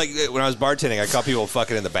caught people like when I was bartending. I caught people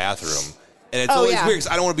fucking in the bathroom, and it's always yeah. weird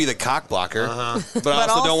because I don't want to be the cock blocker, but I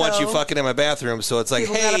also don't want you also, fucking in my bathroom. So it's like,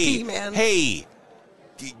 people gotta hey, pee, man. hey,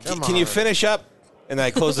 Come can you on. finish up? And then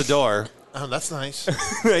I close the door. Oh, that's nice.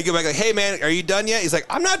 And I go back like, hey man, are you done yet? He's like,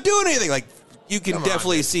 I'm not doing anything. Like, you can Come on,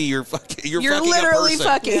 definitely dude. see you're fucking. You're You're fucking literally a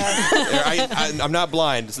person. fucking. I'm not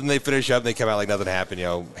blind. So then they finish up and they come out like nothing happened. You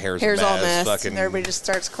know, hair's Hair's a all mess. messed. Fucking. And everybody just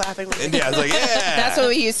starts clapping. With And yeah, I was like, yeah. That's what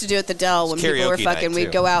we used to do at the Dell when It's people were karaoke fucking. night, We'd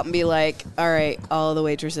too. go out and be like, all right, all the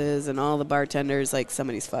waitresses and all the bartenders, like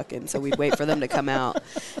somebody's fucking. So we'd wait for them to come out.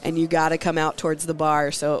 And you got to come out towards the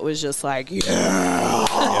bar. So it was just like, yeah.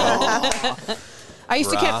 I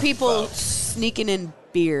used to catch people sneaking in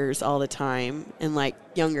beers all the time. And like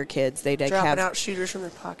younger kids, they'd like dropping have. out shooters from their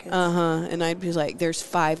pockets. And I'd be like, there's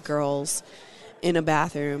 5 girls in a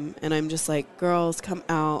bathroom. And I'm just like, girls, come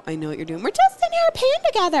out. I know what you're doing. We're just in here peeing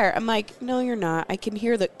together. I'm like, no, you're not. I can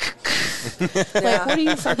hear the like, what are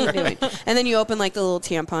you fucking doing? And then you open like the little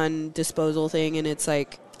tampon disposal thing and it's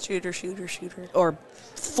like, Shooter. or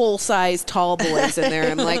full-size tall boys in there.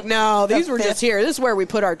 I'm like, no, these were just here. This is where we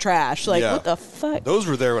put our trash. Like, Yeah. what the fuck? Those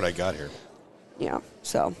were there when I got here. Yeah,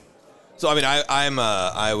 so. So I mean,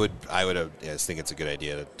 I would think it's a good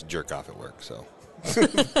idea to jerk off at work. So,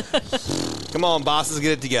 come on, bosses,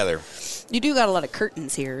 get it together. You do got a lot of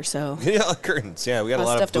curtains here, so. Yeah, curtains. Yeah, we got a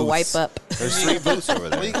lot of stuff to booths. wipe up. There's 3 booths over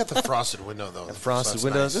there. Well, you got the frosted window though. Frosted So that's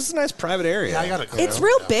windows. nice. This is a nice private area. Yeah, I got it. It's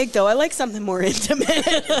real big, though. I like something more intimate.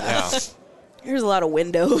 Yeah. There's a lot of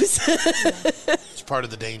windows. It's part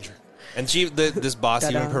of the danger. And this boss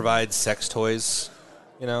Ta-da. even provides sex toys.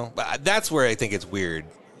 You know, but that's where I think it's weird.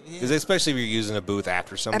 Because especially if you're using a booth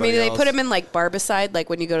after I somebody mean, do they else. put them in like barbicide, like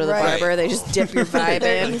when you go to the Right. barber, they just dip your vibe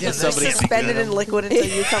in. Yeah, Somebody Suspended in liquid until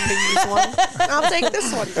you come to use one. I'll take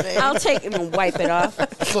this one today. I'll take it and wipe it off.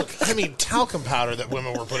 Look, I mean, talcum powder that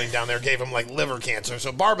women were putting down there gave them like liver cancer,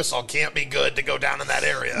 so Barbasol can't be good to go down in that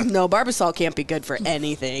area. No, Barbasol can't be good for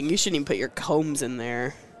anything. You shouldn't even put your combs in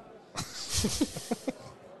there.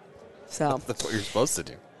 So, That's what you're supposed to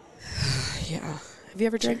do. yeah. Have you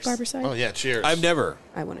ever drank Barbicide? Oh yeah, cheers. I've never.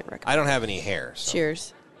 I wouldn't recommend. I don't have any hair. So.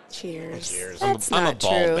 Cheers. Cheers. Cheers. That's I'm a not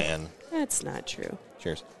bald true. man. That's not true.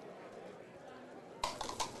 Cheers.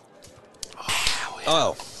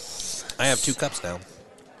 Oh, I have 2 cups now.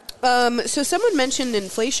 So someone mentioned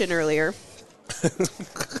inflation earlier.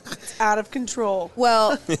 Out of control.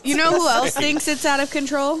 Well, you know who else thinks it's out of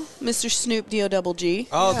control? Mr. Snoop D-O-double-G.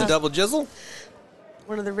 Oh, the double jizzle?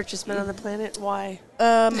 One of the richest men on the planet. Why?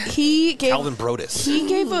 He gave Calvin Brodus. He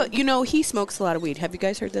gave a, he smokes a lot of weed. Have you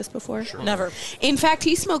guys heard this before? Sure. Never. In fact,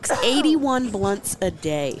 he smokes 81 blunts a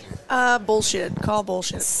day, Bullshit. Call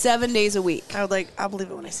bullshit. 7 days a week. I'll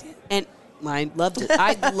believe it when I see it. And I'd love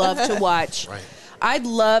to watch. Right. I'd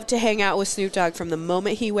love to hang out with Snoop Dogg from the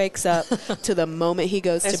moment he wakes up to the moment he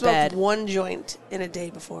goes I to smoked bed. one joint in a day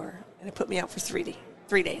before, and it put me out for 3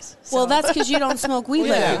 days. So. Well, that's because you don't smoke weed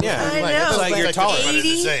like me. Yeah, I Like, know. it's like but you're tolerant. But it's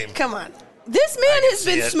the 80? same. Come on. This man can has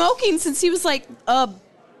see been it. smoking since he was like I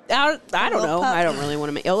don't little know. pup. I don't really want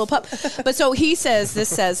to make a little pup. But so this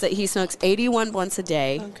says that he smokes 81 blunts a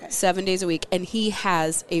day, Okay. 7 days a week, and he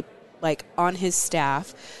has on his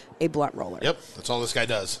staff a blunt roller. Yep, that's all this guy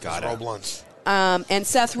does. Got Roll it. blunts. And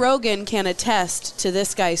Seth Rogen can attest to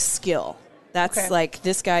this guy's skill. That's Okay.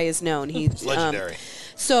 this guy is known. He's Legendary.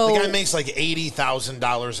 So The guy makes like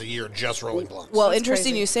 $80,000 a year just rolling blunts. well, That's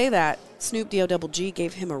interesting crazy. you say that. Snoop D-O-double-G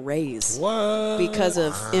gave him a raise What? because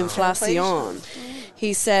of inflation.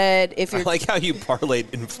 He said, "If I you're like how you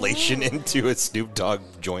parlayed inflation into a Snoop Dogg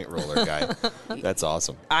joint roller guy. That's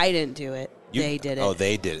awesome. I didn't do it. They did it. Oh,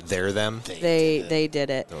 they did it. They're them? They did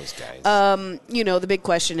it. Those guys. The big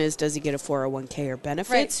question is, does he get a 401k or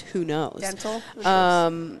benefits? Who knows? Dental.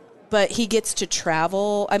 But he gets to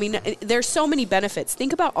travel. I mean, there's so many benefits.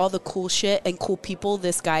 Think about all the cool shit and cool people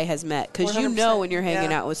this guy has met. Because you know 100%, when you're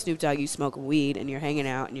hanging yeah. out with Snoop Dogg, you smoke weed and you're hanging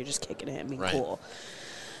out and you're just kicking it and being Right. cool.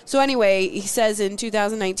 So anyway, he says in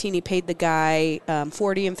 2019 he paid the guy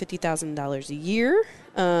 $40,000 and $50,000 a year.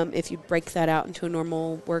 If you break that out into a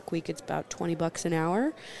normal work week, it's about $20 an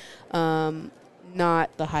hour.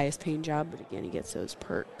 Not the highest paying job, but again, he gets those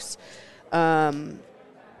perks. And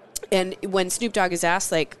when Snoop Dogg is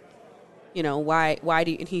asked, why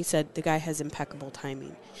do you, and he said the guy has impeccable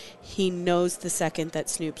timing. He knows the second that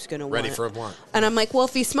Snoop's going to Ready want. for a blunt. And I'm like, well,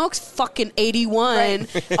 if he smokes fucking 81,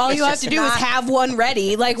 Right. all you have It's to do not- is have one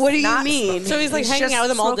ready. Like, what do you not mean? smoking. So he's like He's hanging just out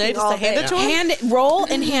with him all day smoking just to all hand day. it to him? Hand it, roll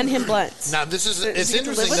and hand him blunts. Now, this is So it's you can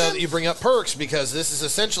interesting, live with though, him? that you bring up perks because this is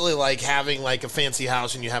essentially like having like a fancy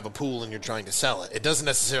house and you have a pool and you're trying to sell it. It doesn't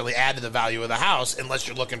necessarily add to the value of the house unless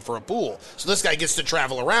you're looking for a pool. So this guy gets to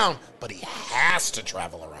travel around, but he has to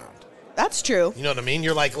travel around. That's true. You know what I mean?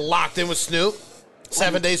 You're like locked in with Snoop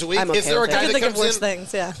 7 days a week. I'm okay Is there a with guy I can that think of comes worse in?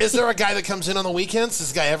 things, yeah. Is there a guy that comes in on the weekends? Does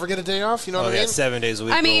this guy ever get a day off? You know Oh, what I yeah, mean? 7 days a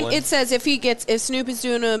week. I mean, rolling. it says if Snoop is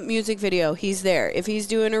doing a music video, he's there. If he's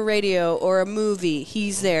doing a radio or a movie,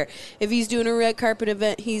 he's there. If he's doing a red carpet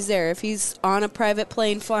event, he's there. If he's on a private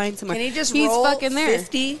plane flying somewhere, Can he just he's roll fucking there.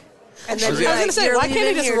 50? And I was be I was going to say, why can't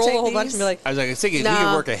he just roll a whole bunch and be like, I was thinking he No.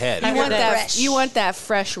 could work ahead. You want that? Fresh. You want that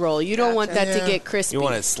fresh roll. You don't want that Yeah. to get crispy. You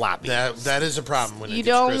want it sloppy. That is a problem when it You gets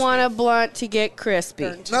don't crispy. want a blunt to get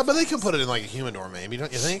crispy. No, but they could put it in like a humidor, maybe,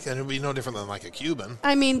 don't you think? And it would be no different than like a Cuban.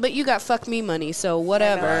 I mean, but you got fuck me money, so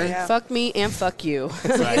whatever. I know, yeah. Fuck me and fuck you. He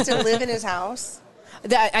gets to live in his house.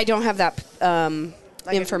 That I don't have that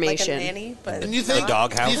Like information. Like a nanny, but And you think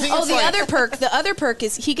doghouse? Do you think Oh, it's the like- other perk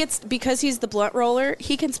is he gets, because he's the blunt roller,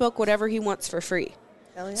 he can smoke whatever he wants for free.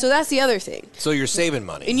 Hell yeah. So that's the other thing. So you're saving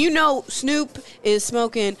money. And Snoop is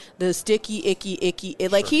smoking the sticky, icky.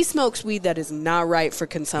 He smokes weed that is not right for he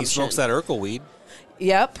consumption. smokes that Urkel weed.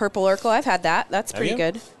 Yep, purple Urkel. I've had that. That's Have pretty you?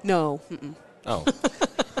 good. No, mm-mm. Oh.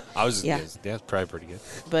 I was, Yeah. yeah, it's probably pretty good.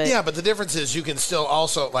 But Yeah, but the difference is you can still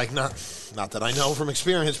also like not that I know from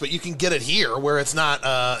experience, but you can get it here where it's not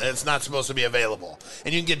supposed to be available,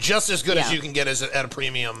 and you can get just as good as Yeah. you can get at a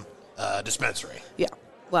premium dispensary. yeah,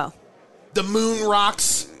 well, The Moon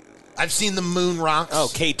Rocks, I've seen the Moon Rocks. Oh,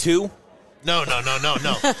 K2? No. Moon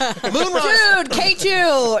Rocks. dude,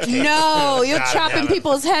 K2, no, you're God chopping damn it.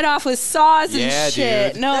 people's head off with saws and Yeah,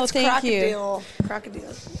 shit. dude. No, that's thank you.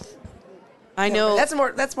 Crocodile. I know.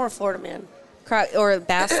 That's more Florida man. Or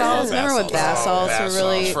bath salts. Oh, Remember when bath bath salts. salts were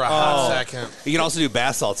really? for a hot Oh. second. You can also do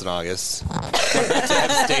bath salts in August. to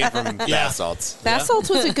abstain from bath salts. Bath salts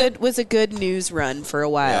was a good news run for a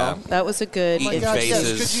while. Yeah. That was a good. Eating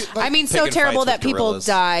faces. I mean, so picking terrible fights that with people gorillas.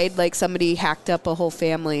 died. Like somebody hacked up a whole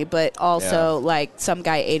family, but also like some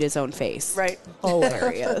guy ate his own face. Right.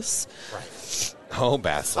 Hilarious. Oh,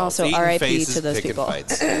 bath salts. Also, Eating R.I.P. faces, to those picking people.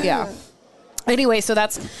 Fights. Yeah. Anyway, so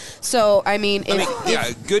that's I mean,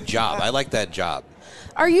 good job. I like that job.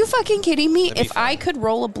 are you fucking kidding me? That'd be If I fun. could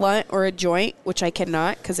roll a blunt or a joint, which I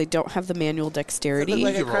cannot because I don't have the manual dexterity, Look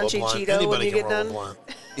like a You can roll crunchy blunt. Cheeto when Anybody you can get roll a done.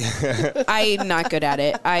 blunt. I'm not good at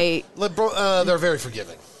it. They're very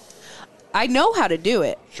forgiving. I know how to do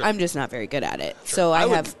it. Sure. I'm just not very good at it. So I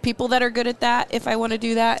have people that are good at that if I want to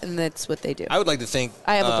do that, and that's what they do. I would like to think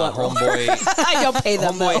I have a blunt roller. Homeboy I don't pay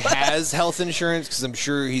them Homeboy though. has health insurance because I'm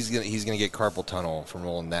sure he's gonna get carpal tunnel from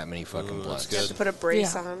rolling that many fucking blunts. You have to put a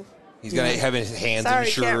brace on. He's gonna have his hands Sorry,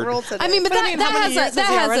 insured. can't roll today. I mean, but But I mean, how many years that has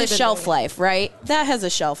he has already a been shelf doing it? life, right? That has a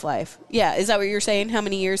shelf life. Yeah, is that what you're saying? How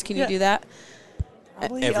many years can you Yeah. do that?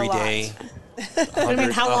 Probably Every a lot. day. I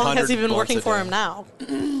mean, how long has he 100 been working blunts a for day. him now?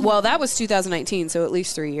 Well, that was 2019, so at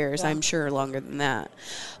least 3 years. I'm sure longer than that.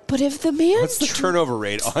 But if the man What's the turnover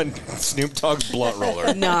rate on Snoop Dogg's blunt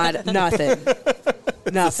roller? nothing. Nothing.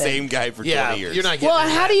 The same guy for 20 years. You're not getting Well, in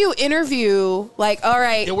how that. do you interview? Like, all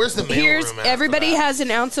right, Yeah, where's the mail here's room at for everybody that? has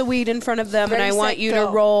an ounce of weed in front of them, Ready, and I want set, you go.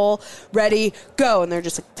 to roll. Ready, go, and they're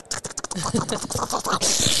just like.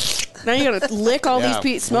 Now you gotta lick all these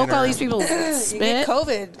people, smoke all these people's You get spit.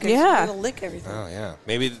 COVID. 'cause Yeah. You're gonna lick everything. Oh yeah,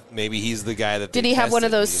 maybe he's the guy that. Did they he have one of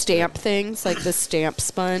tested. those He just stamp things, like the stamp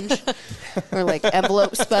sponge, or like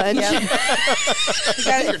envelope sponge? You Your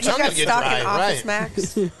got tongue will get stock dry, in Office right.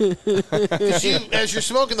 Max. 'Cause as you're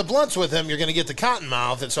smoking the blunts with him, you're going to get the cotton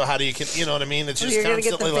mouth, and so how do you know what I mean? It's just You're gonna get the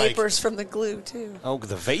constantly like. vapors from the glue too. Oh,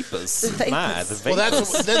 the vapors. vapors. My, the vapors. Well,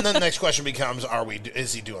 that's then the next question becomes: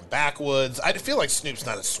 is he doing backwoods? I feel like Snoop's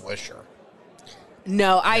not a swisher.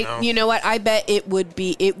 No, You know? what? I bet it would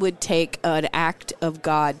take an act of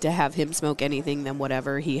God to have him smoke anything than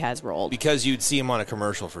whatever he has rolled. because you'd see him on a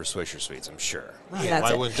commercial for Swisher Sweets. I'm sure. That's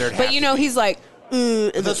Why it. wouldn't there? But you know, he's like,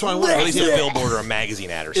 And that's why I at wonder: least a billboard or a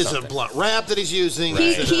magazine ad or is it a something. blunt wrap that he's using?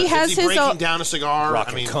 He- Is he it has is he his breaking own- down a cigar.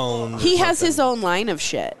 Rocking cones. he or has his something. own line of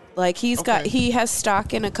shit. Like he has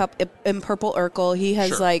stock in in Purple Urkel. He has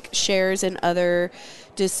Sure. like shares in other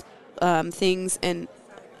things. And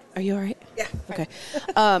are you all right? Yeah. Okay.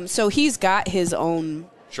 So he's got his own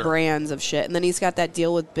Sure. brands of shit, and then he's got that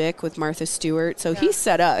deal with Bic with Martha Stewart. So he's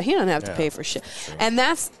set up. He doesn't have to pay for shit. And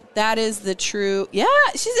that is the true. Yeah,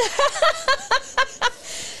 she's.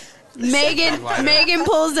 Megan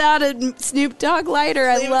pulls out a Snoop Dogg lighter.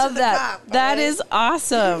 I Leave it to love the that. cop, That alright? is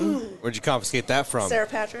awesome. Where'd you confiscate that from? Sarah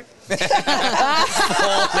Patrick. Full name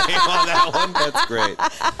on that one. That's great.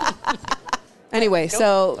 Anyway,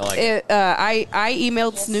 so I like I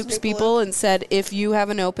emailed Snoop's people and said, if you have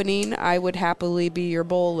an opening, I would happily be your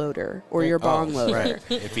bowl loader or your bong loader. Right.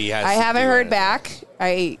 If he has, I to haven't do heard it. back.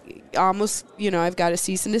 I almost, I've got a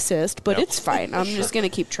cease and desist, but Yep. it's fine. I'm just going to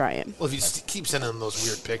keep trying. Well, if you keep sending them those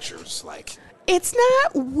weird pictures, like It's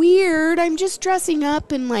not weird. I'm just dressing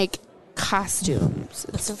up in, like, costumes.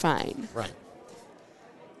 It's fine. right.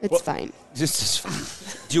 It's fine. Just,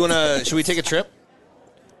 do you want to? Should we take a trip?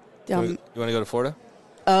 You want to go to Florida?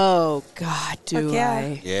 Oh, God, do Fuck yeah.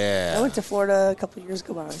 I? Yeah. I went to Florida a couple years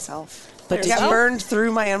ago by myself. But I did got you? burned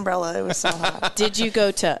through my umbrella. It was so hot. Did you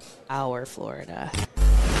go to our Florida?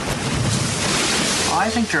 I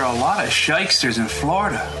think there are a lot of shysters in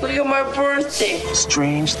Florida. Look at my birthday.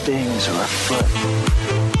 Strange things are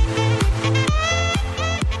afoot.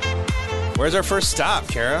 Where's our first stop,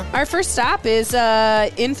 Kara? Our first stop is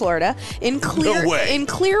in Florida, in Clearwater,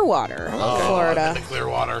 Florida.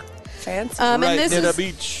 Clearwater. Fancy. And Right this near the is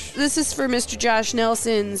beach. this is for Mr. Josh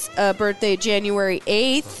Nelson's birthday, January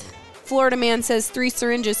 8th. Florida man says 3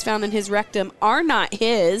 syringes found in his rectum are not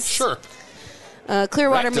his. Sure.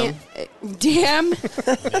 Clearwater man, damn,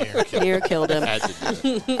 Near near killed him. Had to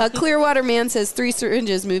do it. A Clearwater man says 3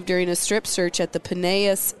 syringes moved during a strip search at the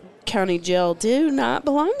Pinellas County Jail do not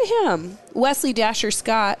belong to him. Wesley Dasher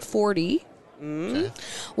Scott, 40,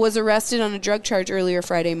 was arrested on a drug charge earlier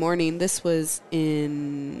Friday morning. This was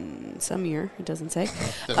in some year, it doesn't say,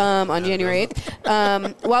 on January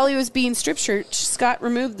 8th. While he was being strip searched, Scott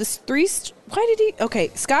removed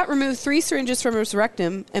Scott removed 3 syringes from his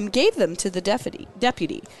rectum and gave them to the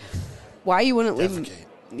deputy. Why you wouldn't leave him? Defecate.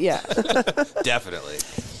 Yeah. Definitely.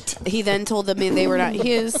 He then told them they were not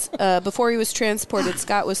his. Before he was transported,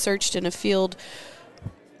 Scott was searched in a field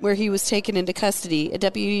where he was taken into custody. A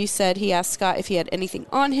deputy said he asked Scott if he had anything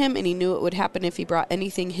on him, and he knew it would happen if he brought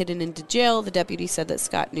anything hidden into jail. The deputy said that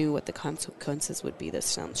Scott knew what the consequences would be. This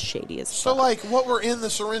sounds shady as So, fuck. like, what were in the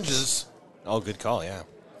syringes Oh, good call, yeah.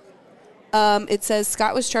 It says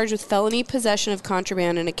Scott was charged with felony possession of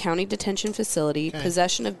contraband in a county detention facility,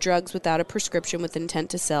 possession of drugs without a prescription with intent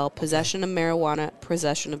to sell, possession of marijuana,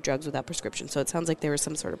 possession of drugs without prescription. So it sounds like there was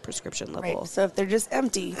some sort of prescription level. Right. So if they're just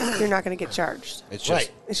empty, you're not going to get charged. It's just,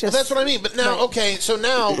 Right. It's just, Well, that's what I mean. But now, okay, so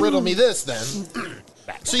now riddle me this then.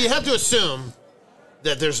 So you have to assume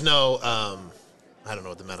that there's no, I don't know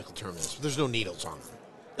what the medical term is, but there's no needles on them.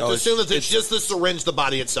 You have to assume that it's just the syringe, the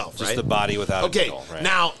body itself, just right? the body without a needle, right?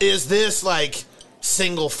 Now, is this like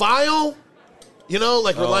single file? You know,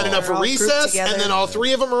 like we're lining up They're for all grouped recess, together. and then all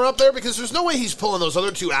three of them are up there because there's no way he's pulling those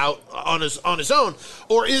other two out on his own.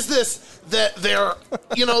 Or is this that they're,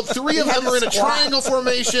 three of them are in a triangle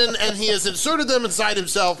formation, and he has inserted them inside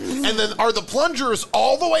himself, and then are the plungers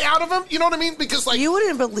all the way out of him? You know what I mean? Because like you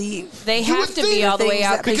wouldn't believe. They You have would to be think all the way things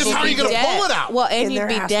out that- because you'd how are be you going to dead. pull it out? Well, and In you'd their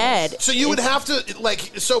be assholes. dead. So you would have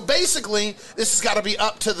to so basically this has got to be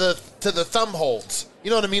up to the thumb holds. You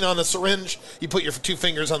know what I mean? On the syringe, you put your two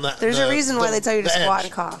fingers on that. There's a reason why they tell you to squat edge.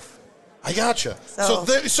 and cough. I gotcha. So So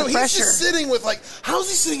the he's pressure. just sitting with how's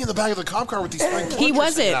he sitting in the back of the cop car with these spring He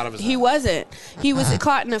plungers sticking out of wasn't. his He head? wasn't. He was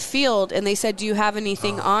caught in a field, and they said, "Do you have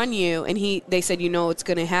anything on you?" And they said, "What's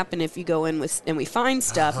going to happen if you go in and we find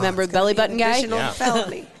stuff." Remember the belly button guy? Additional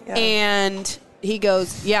felony. Yeah. And he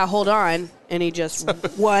goes, "Yeah, hold on." And he just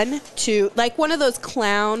 1, 2, like one of those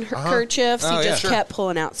clown kerchiefs. Oh, he yeah, just sure. kept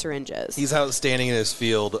pulling out syringes. He's outstanding in his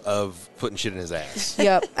field of putting shit in his ass.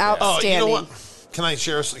 Yep, Oh, outstanding. you know what? Can I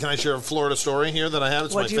share a Florida story here that I have?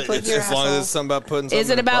 It's What'd you put in your As long as it's something about putting something Is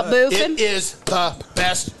it in the about butt. boofing? It is the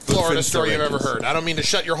best Florida Boofing story you've ever syringes. heard. I don't mean to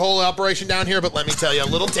shut your whole operation down here, but let me tell you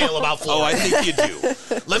a little tale about Florida. Oh, I think you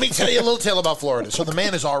do. Let me tell you a little tale about Florida. So the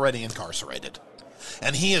man is already incarcerated.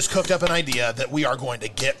 And he has cooked up an idea that we are going to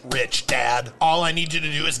get rich, Dad. All I need you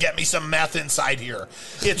to do is get me some meth inside here.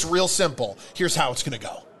 It's real simple. Here's how it's going to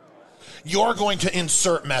go. You're going to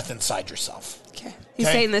insert meth inside yourself. Okay. He's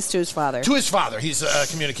Okay. saying this to his father. To his father. He's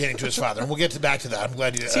communicating to his father. And we'll get back to that. I'm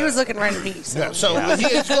glad you... He was looking right at me. So. he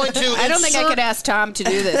is going to I don't think I insert- could ask Tom to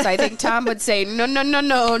do this. I think Tom would say,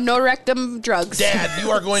 no rectum drugs. Dad, you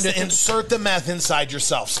are going to insert the meth inside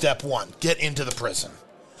yourself. Step 1, get into the prison.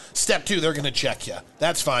 Step 2, they're going to check you.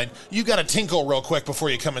 That's fine. You got to tinkle real quick before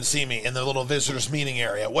you come and see me in the little visitors meeting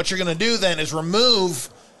area. What you're going to do then is remove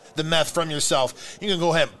the meth from yourself. You can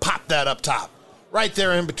go ahead and pop that up top. Right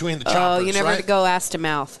there in between the choppers. Oh, you never right? go ass to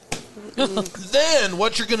mouth. Then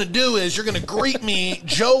what you're going to do is you're going to greet me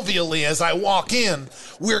jovially as I walk in.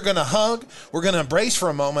 We're going to hug. We're going to embrace for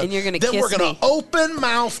a moment. And you're gonna then kiss we're going me. to open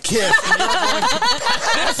mouth kiss. And you're going to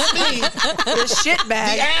pass me The shit the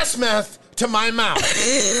bag. ass meth to my mouth.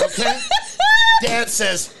 Okay? Dad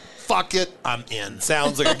says, fuck it, I'm in.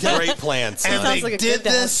 Sounds like a great plan, son. And Sounds they like a did good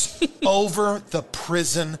dad. this over the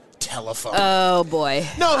prison telephone. Oh, boy.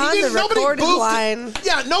 No, On he didn't. the Nobody recorded boofed line.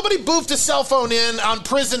 Yeah, nobody boofed a cell phone in on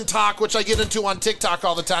prison talk, which I get into on TikTok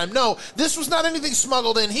all the time. No, this was not anything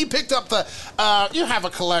smuggled in. He picked up the, you have a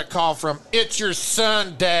collect call from, it's your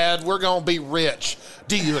son, Dad. We're going to be rich.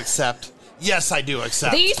 Do you accept? Yes, I do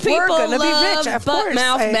accept. These people We're gonna be love rich, of butt course.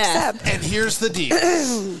 mouth I meth. accept. And here's the deal.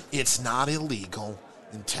 It's not illegal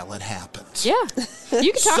until it happens. Yeah.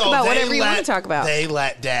 You can talk So about they whatever you want to let- talk about. They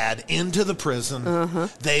let Dad into the prison.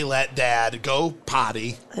 They let Dad go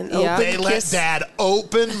potty. An Yeah. open They let kiss. Dad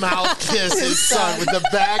open mouth kiss his son with the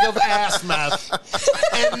bag of ass meth.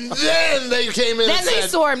 And then they came in Then and they said,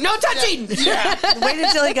 saw him. No touching. yeah, Wait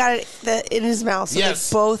until he got it in his mouth. So Yes.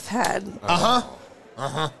 they both had.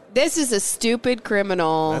 This is a stupid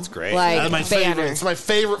criminal. That's great. Like, that's my favorite. banner. It's my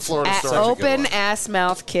favorite Florida story. Open ass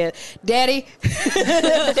mouth kid. Daddy,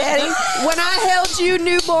 Daddy, when I held you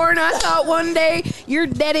newborn, I thought one day your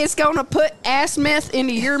daddy's going to put ass meth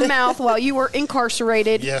into your mouth while you were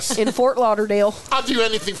incarcerated Yes. in Fort Lauderdale. I'll do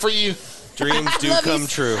anything for you. Dreams do love you, come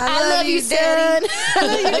true. I love you, son. Daddy. I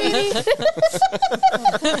love you, Daddy.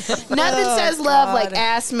 Nothing says love like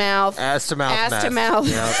ass mouth. Ass to mouth. Ass to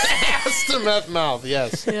mouth. Ass to meth mouth,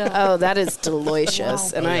 yes. Oh, that is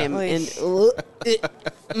delicious. And I am in.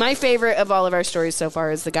 My favorite of all of our stories so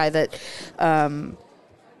far is the guy that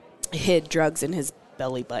hid drugs in his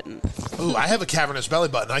belly button. Ooh, I have a cavernous belly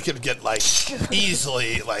button. I could get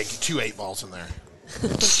easily 2 8-balls in there.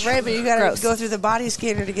 Right, but you got Gross. to go through the body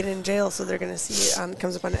scanner to get in jail, so they're going to see it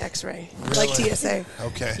comes up on an X-ray, like TSA.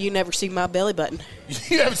 Okay. You never see my belly button.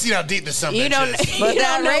 You haven't seen how deep this son You bitch don't. is. You But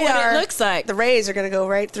that don't know what radar it looks like. The rays are going to go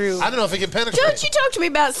right through. I don't know if it can penetrate. Don't you talk to me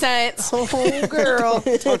about science? Oh, girl!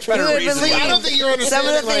 Don't try You to would reason. believe I don't think you're some of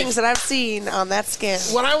understanding, the like- things that I've seen on that scan.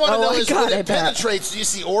 What I want to Oh, know my is God, when I it bet. penetrates, do you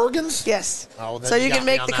see organs? Yes. Oh, then So you got can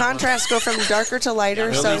me make on the that one. contrast go from darker to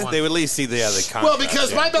lighter. At So least they would at least see the Well,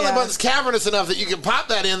 because my belly Yeah. button's cavernous enough that you can could pop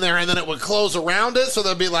that in there, and then it would close around it, so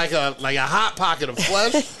there'd be like a hot pocket of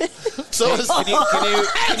flesh. So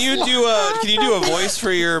Can you do a voice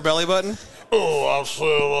for your belly button? Oh, I'll just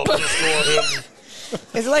go ahead.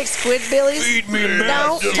 Is it like Squidbillies? Feed me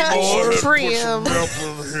Don't touch Trim.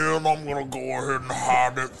 I'm gonna go ahead and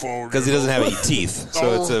hide it for you. Because he doesn't have any teeth,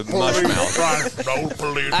 so it's a mush mouth.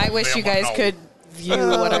 I wish you guys could view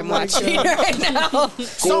what I'm watching right now.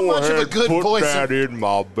 So much of a good voice. Put that in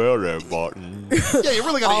my belly button. Yeah, you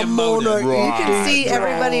really gotta emote it. You can see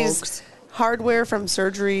everybody's hardware from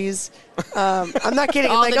surgeries. I'm not kidding.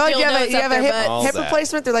 I'm All like, the oh, you have dildos a up their butts. hip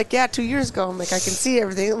replacement? They're like, yeah, 2 years ago. I'm like, I can see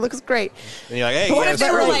everything. It looks great. And you're like, hey, What if they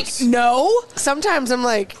were like, no? Sometimes I'm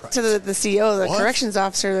like, to the CEO, the corrections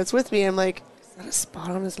officer that's with me, I'm like, is that a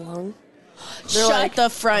spot on his lung? They're Shut like, the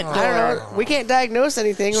front door. I don't know. We can't diagnose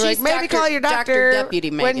anything. We're She's like, maybe Dr. call your doctor Deputy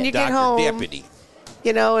Megan. when you get Dr. home. Deputy.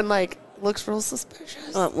 You know, and like, looks real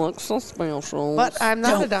suspicious. It looks suspicious. But I'm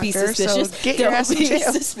not a Don't be doctor, so suspicious. get your Don't ass in be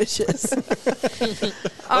jail. suspicious.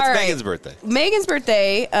 What's All right. Megan's birthday? Megan's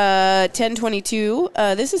birthday,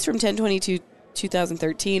 10/22. This is from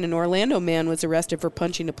 10/22/2013. An Orlando man was arrested for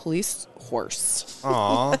punching a police horse.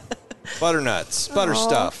 Aw. Butternuts. Butter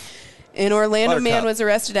stuff. An Orlando man Buttercup. was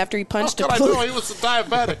arrested after he punched What a could I do? police. He was a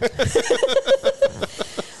diabetic.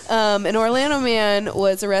 An Orlando man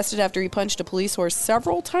was arrested after he punched a police horse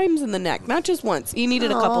several times in the neck, not just once. He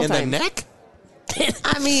needed a couple In the times. neck?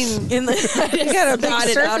 I mean, In the you got a big got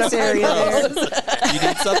it out surface of my area there. You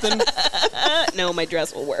need something? No, my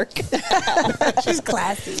dress will work. She's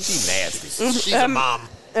classy. She's nasty. She's a mom.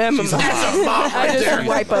 That's a mom I right just there.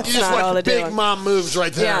 wipe up You just snot all the watch big time. mom moves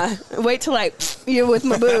right there. Yeah, wait till you with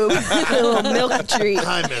my boob, a little milk treat.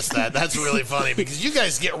 I miss that. That's really funny because you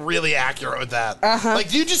guys get really accurate with that.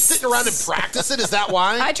 Like, do you just sit around and practice it? Is that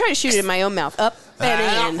why? I try to shoot it in my own mouth, up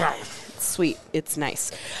and in. Sweet, it's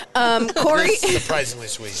nice. Corey, It's surprisingly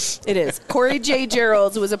sweet. it is. Corey J.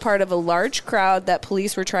 Geralds was a part of a large crowd that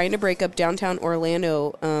police were trying to break up downtown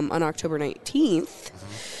Orlando on October 19th.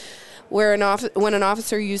 Where when an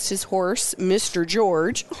officer used his horse, Mr.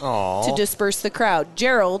 George, to disperse the crowd.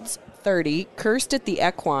 Gerald's, 30, cursed at the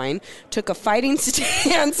equine, took a fighting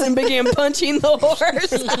stance, and began punching the horse.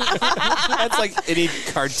 That's like any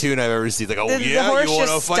cartoon I've ever seen. Like, oh, Did yeah, the horse you want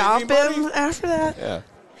to just fight stomp me, buddy? him after that? Yeah.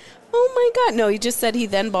 Oh, my God. No, he just said he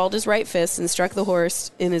then balled his right fist and struck the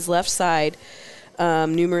horse in his left side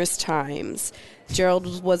numerous times.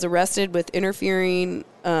 Gerald was arrested with interfering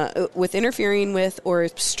with or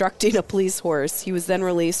obstructing a police horse. He was then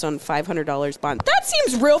released on $500 bond. That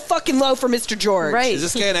seems real fucking low for Mr. George. Right. Is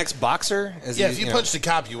this guy an ex-boxer? Yeah, if you punched a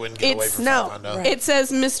cop, you wouldn't get away from no. $500. Right. It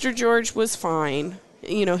says Mr. George was fine.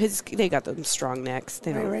 You know, they got them strong necks.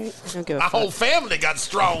 They don't, Right. they don't give a My fuck. whole family got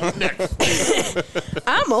strong necks.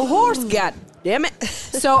 I'm a horse, god damn it.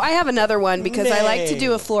 So I have another one because I like to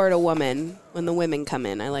do a Florida woman. When the women come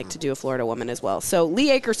in, I like to do a Florida woman as well. So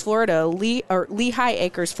Lehigh Acres, Florida.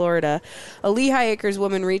 A Lehigh Acres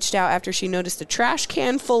woman reached out after she noticed a trash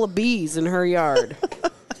can full of bees in her yard.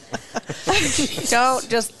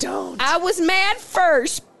 Don't. I was mad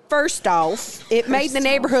first. First off, it made the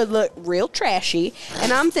neighborhood look real trashy,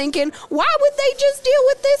 and I'm thinking, why would they just deal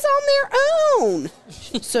with this on their own?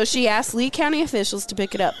 So she asked Lee County officials to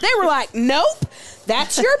pick it up. They were like, nope,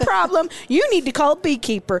 that's your problem. You need to call a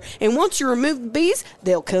beekeeper, and once you remove the bees,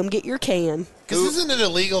 they'll come get your can. Because isn't it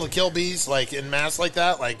illegal to kill bees like in mass like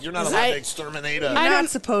that? Like, you're not allowed to exterminate a... You're not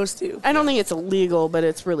supposed to. I don't think it's illegal, but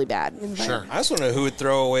it's really bad. Sure. I just want to know who would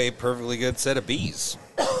throw away a perfectly good set of bees.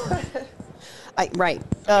 Right.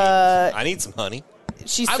 I need some honey.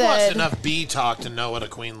 She I've watched said, enough bee talk to know what a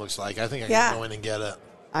queen looks like. I think I can go in and get it.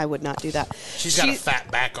 I would not do that. She's got a fat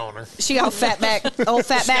back on her. She got a fat back. Old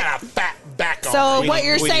fat She's back. got a fat back on So her. what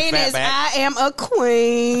you're we need saying fat is back. I am a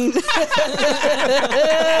queen.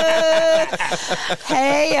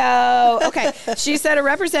 Hey-o. Okay. She said a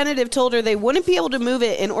representative told her they wouldn't be able to move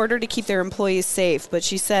it in order to keep their employees safe, but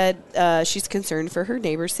she said she's concerned for her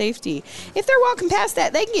neighbor's safety. If they're walking past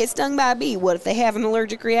that, they can get stung by a bee. What if they have an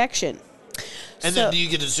allergic reaction? And then do you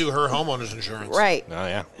get to sue her homeowner's insurance? Right. Oh,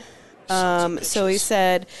 yeah. So he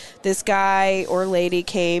said this guy or lady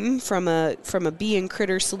came from a bee and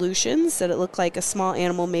critter solution, said it looked like a small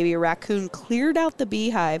animal, maybe a raccoon, cleared out the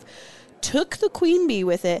beehive, took the queen bee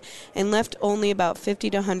with it, and left only about 50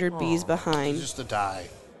 to 100 bees behind. Just to die.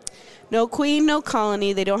 No queen, no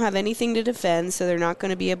colony. They don't have anything to defend, so they're not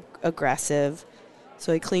going to be aggressive.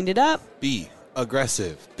 So he cleaned it up. Be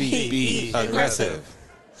aggressive. Be aggressive.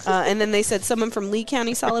 And then they said someone from Lee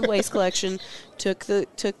County Solid Waste Collection took the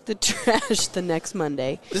trash the next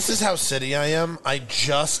Monday. This is how city I am. I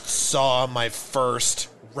just saw my first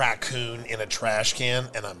raccoon in a trash can,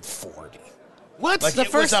 and I'm 40. What? Like, The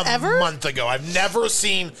first was a ever? month ago. I've never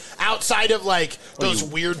seen, outside of, like, those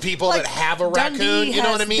weird people Like, that have a Dundee raccoon. You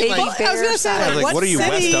know what I mean? has Like, baby I was going to say, bear like, what are you,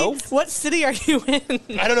 city, West O? What city are you in?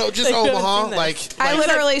 I don't know, just Like, you haven't Omaha. seen this. Like, I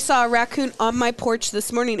literally saw a raccoon on my porch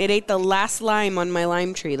this morning. It ate the last lime on my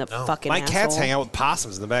lime tree. The fucking My cats asshole. hang out with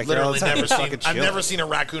possums in the backyard all literally the time. never They're seen. fucking I've chilling. never seen a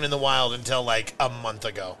raccoon in the wild until, like, a month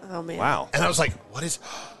ago. Oh, man. Wow. And I was like, what is...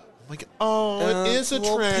 I'm like, it is a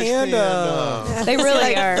little trash panda. They really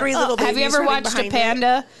Like are. 3 little Have you babies ever running watched a behind it.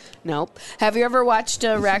 panda? Nope. Have you ever watched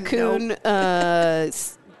a raccoon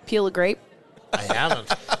peel a grape? I haven't.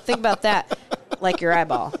 Think about that. Like your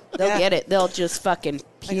eyeball. They'll Yeah. get it. They'll just fucking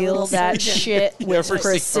peel little that surgeon. shit with Never seen a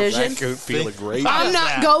precision. raccoon feel a grape. I'm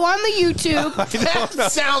not. Go on the YouTube.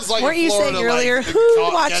 That sounds like Weren't you Florida, saying earlier, like, who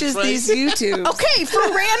caught watches catchphrase. these YouTubes? Okay, for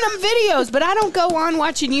random videos, but I don't go on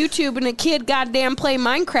watching YouTube and a kid goddamn play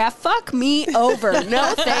Minecraft. Fuck me over.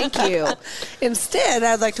 No, thank you. Instead,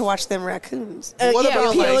 I'd like to watch them raccoons. What yeah,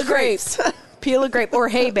 about, peel like, a grape? Peel a grape or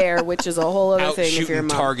hay bear, which is a whole other Out thing if you're a shooting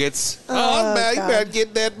mom. targets. Oh, man, you God. better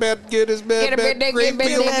get that bad, get his bad, Get a bit, bad grape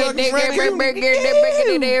peel fucking raccoon.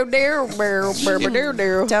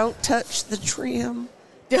 Don't touch the trim.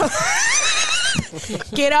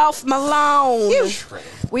 Get off my lawn.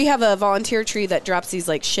 We have a volunteer tree that drops these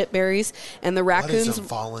like shit berries, and the What is raccoons. a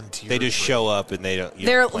volunteer? They just tree? show up and they don't. You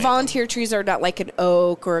Their don't plant volunteer trees are not like an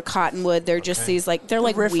oak or a cottonwood. They're just these like they're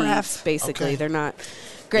like Riffraff. weeds basically. Okay. They're not them.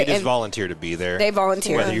 great. They just And volunteer to be there. they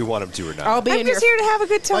volunteer. whether you want them to or not. I'll be I'm in your. just here to have a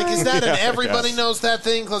good time. Like, is that an Yeah. everybody knows that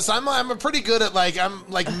thing? Because I'm a pretty good at, like, I'm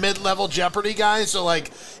like mid-level Jeopardy guy. So, like,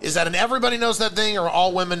 is that an everybody knows that thing, or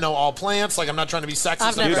all women know all plants? Like, I'm not trying to be sexist.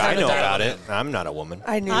 I've I'm never Dude, just I heard know of that. about it. I'm not a woman.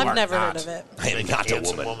 I knew. I've never not. heard of it. I am not a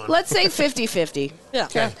Handsome woman. Let's say 50-50. Yeah.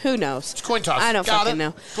 Okay. Who knows? It's coin toss. I don't Got fucking it.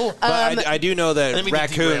 know. Cool. But I do know I that didn't mean to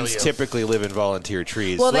derail raccoons you. typically live in volunteer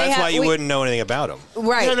trees. Well, so they that's have- why you we- wouldn't know anything about them.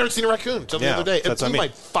 Right. I've never seen a raccoon until the Yeah, other day. It that's what I blew my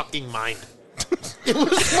mean. fucking mind. It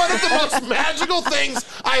was one of the most magical things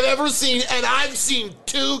I've ever seen, and I've seen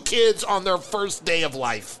 2 kids on their first day of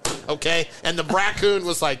life. Okay, and the raccoon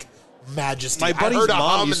was like majesty. My I buddy's heard a mom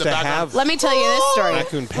hum in used the to background. have Let me tell you this story.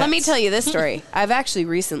 raccoon Let me pets. tell you this story. I've actually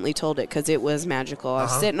recently told it because it was magical. I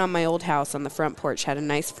was Uh-huh. sitting on my old house on the front porch, had a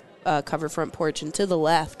nice covered front porch, and to the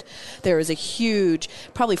left there was a huge,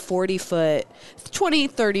 probably 40-foot, 20,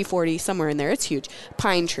 30, 40, somewhere in there. It's huge,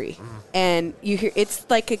 pine tree. And you hear, it's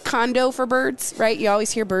like a condo for birds, right? You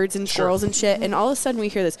always hear birds and squirrels and shit. And all of a sudden we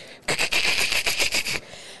hear this.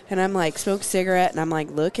 And I'm like, smoke a cigarette, and I'm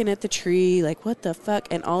like looking at the tree, like, what the fuck?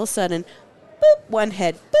 And all of a sudden, boop, 1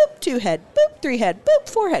 head, boop, 2 head, boop, 3 head, boop,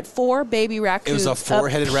 4 head, 4 baby raccoons. It was a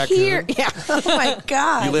 4-headed appear- raccoon? Yeah. Oh my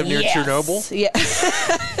God. You live near Yes. Chernobyl? Yeah.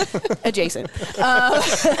 Adjacent.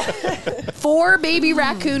 4 baby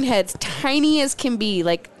raccoon heads, tiny as can be,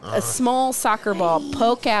 like a small soccer ball,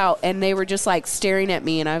 poke out, and they were just like staring at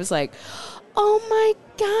me, and I was like, oh my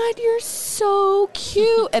God, you're so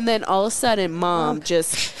cute. And then all of a sudden, Mom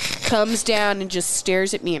just comes down and just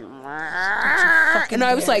stares at me, and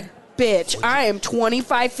I was like, bitch, I am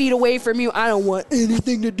 25 feet away from you. I don't want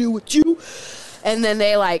anything to do with you. And then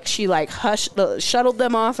she shuttled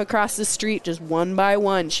them off across the street just one by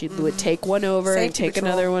one. She would take one over and Safety take patrol.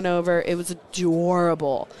 another one over. It was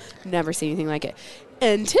adorable. Never seen anything like it.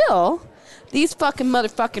 Until these fucking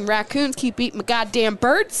motherfucking raccoons keep eating my goddamn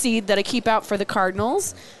bird seed that I keep out for the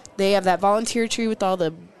Cardinals. They have that volunteer tree with all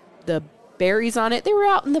the berries on it. They were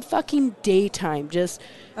out in the fucking daytime just...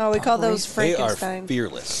 Oh, we call those They are Frankenstein.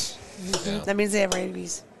 fearless. That means they have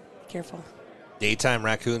rabies. Careful. Daytime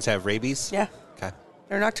raccoons have rabies? Yeah. Okay.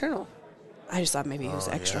 They're nocturnal. I just thought maybe he was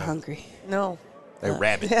extra hungry. No. They're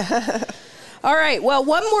rabid. All right. Well,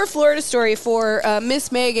 one more Florida story for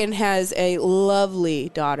Miss Megan has a lovely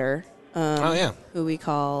daughter. Oh, yeah. Who we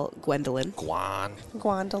call Gwendolyn. Guan.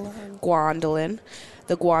 Gwendolyn.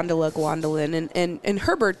 The Gwendolyn. And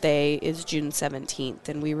her birthday is June 17th.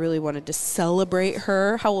 And we really wanted to celebrate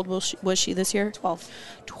her. How old was she this year? 12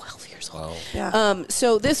 years old. Yeah.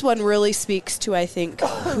 So this one really speaks to, I think,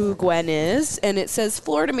 who Gwen is. And it says,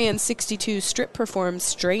 Florida man 62 strip performs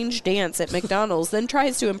strange dance at McDonald's, then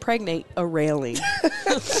tries to impregnate a railing.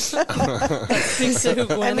 I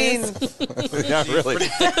mean, Not really.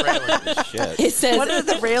 Pretty thick railing. Shit. It says, what did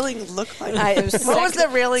the railing look like? What was the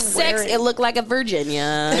railing wearing? It looked like a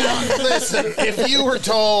Virginia. Listen, if you were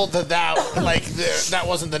told that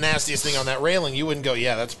wasn't the nastiest thing on that railing, you wouldn't go,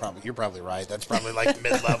 yeah, you're probably right. That's probably like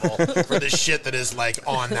mid-level. for the shit that is like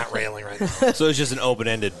on that railing right now. So it's just an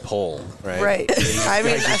open-ended pole, right? Right. I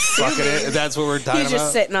mean, Fucking it. That's what we're talking He's about.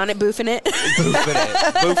 just sitting on it, boofing it. Boofing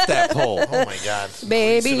it. Boof that pole. Oh my god,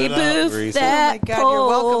 Baby, boof Grease it. that oh my God, pole. you're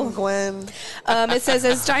welcome, Gwen. It says,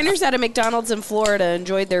 as diners at a McDonald's in Florida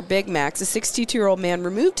enjoyed their Big Macs, a 62-year-old man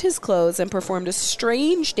removed his clothes and performed a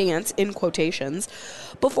strange dance, in quotations,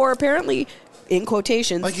 before apparently, in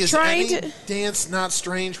quotations, Like, is trying any to... dance not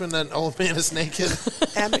strange when an old man is naked?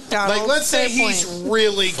 At McDonald's. Like, let's say fair he's point.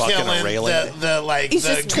 really Fucking a killing railing. the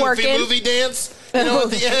just goofy twerking. movie dance. You know, at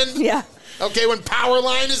the end. Yeah. Okay, when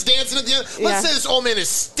Powerline is dancing at the end. Yeah. Let's say this old man is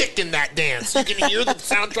sticking that dance. You can hear the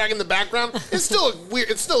soundtrack in the background. It's still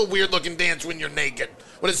a weird looking dance when you're naked.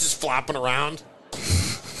 When it's just flopping around.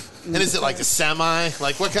 And is it like a semi?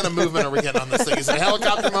 Like, what kind of movement are we getting on this thing? Is it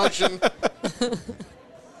helicopter motion?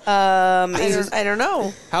 I don't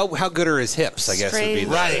know. How good are his hips, I guess, would be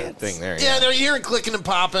the Right. thing there. Yeah, they're hearing clicking and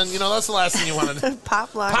popping. You know, that's the last thing you want to do.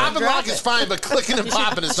 Pop lock. Pop and drop lock it. is fine, but clicking and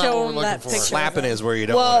popping is not Show what we're them looking that for. picture. Slapping is where you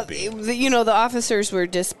don't Well, want to be. the officers were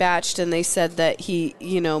dispatched, and they said that he,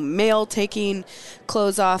 male taking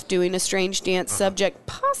clothes off, doing a strange dance, subject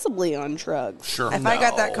possibly on drugs. Sure. If I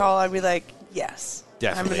got that call, I'd be like, yes.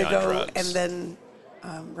 Definitely I'm going to on go drugs. and then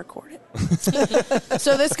record it.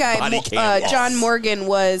 So this guy, Body cam. John Morgan,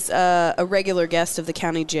 was a regular guest of the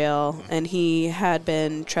county jail, and he had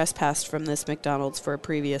been trespassed from this McDonald's for a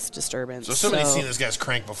previous disturbance. So somebody's seen this guy's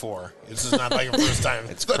crank before. This is not like a first time.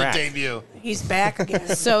 It's not a crack. debut. He's back again.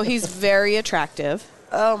 So he's very attractive.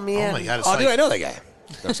 Oh, man. Oh my god! It's Oh, like, dude, I know that guy.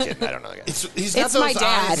 No, just kidding. I don't know that guy. He's got It's those my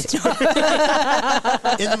dad. eyes.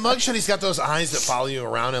 In the mugshot, he's got those eyes that follow you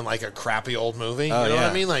around in like a crappy old movie. You know what yeah.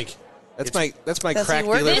 I mean? Like, That's my Does crack he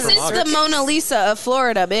work dealer This from is August. the Mona Lisa of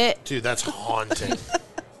Florida, bit. dude, that's haunting.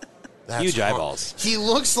 That's Huge eyeballs. He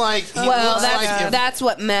looks like That's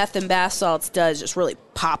what meth and bath salts does. Just really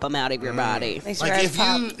pop them out of your body. Makes your like eyes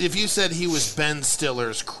pop. if you said he was Ben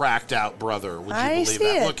Stiller's cracked out brother, would you I believe see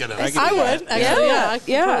that? it. Look at him. I would. Actually,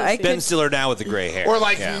 I could Ben Stiller now with the gray hair. Or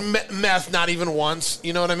like Yeah. meth, not even once.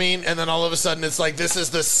 You know what I mean? And then all of a sudden, it's like this is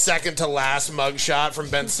the second to last mug shot from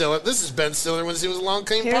Ben Stiller. This is Ben Stiller when he was Along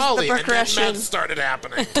Came Here's the Polly, and then progression. meth started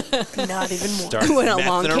happening. Not even more. Started When messing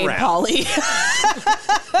along came around. Polly.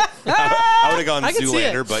 I would have gone I could see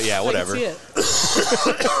it. Zoolander, but yeah, whatever. I can see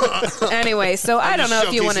it. Anyway, so I don't know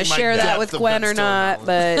if you want to showcasing my share that depth with of Gwen Ben or Stiller not,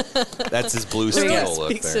 but That's his blue That steel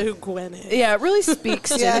look speaks to there. who Gwen is. yeah, it really speaks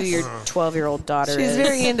to Yes. who your 12-year-old daughter She's is.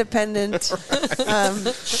 very independent.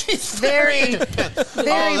 She's Very,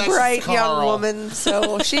 very that's bright young Carl. woman.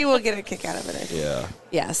 So she will get a kick out of it, I think. Yeah.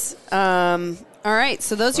 Yes. All right,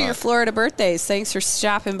 so those are your Florida birthdays. Thanks for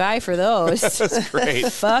stopping by for those. That's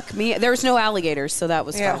great. Fuck me. There was no alligators, so that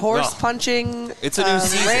was Yeah, fun. horse No. punching. It's a new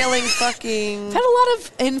season. Railing fucking. I've had a lot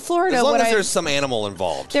of in Florida. As long what as I- there's some animal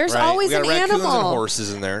involved. There's right? always we got an raccoons animal. and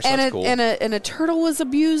horses in there, so and that's a, cool. and a turtle was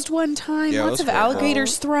abused one time. Yeah, Lots those of were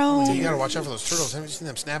alligators thrown. You gotta watch out for those turtles. Haven't you seen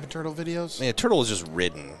them snapping turtle videos? Man, a turtle is just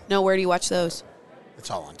ridden. No, where do you watch those? It's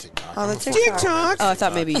all on TikTok. On the I'm a TikTok. Oh, I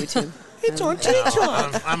thought maybe YouTube. It's on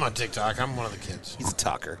I'm on TikTok. I'm one of the kids. He's a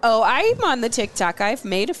talker. Oh, I'm on the TikTok. I've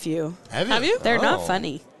made a few. Have you? They're Oh. not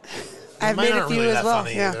funny. I've Mine made a aren't few really as that well.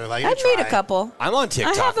 funny Yeah. either. Like, I've made a try. couple. I'm on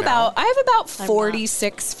TikTok I have now. about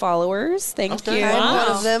 46 followers. Thank Okay. you. I'm one Wow.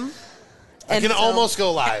 of them. I can And so- almost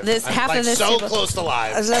go live. This- I'm half of like this so people- close to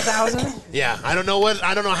live. Is it 1,000? Yeah, I don't know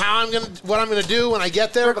how what I'm gonna do when I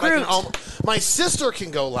get there. But I Recruit. can. My sister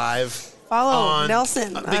can go live. Follow on-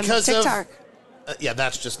 Nelson on because TikTok. Yeah,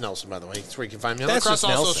 that's just Nelson, by the way. That's where you can find me. I'm That's across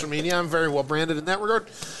just all Nelson. social media. I'm very well branded in that regard.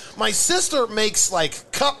 My sister makes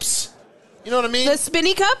like cups. You know what I mean? The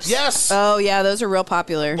spinny cups? Yes. Oh, yeah, those are real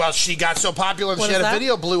popular. Well, she got so popular, What she had is a that?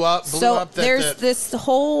 video blew up. So that there's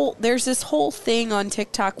this whole thing on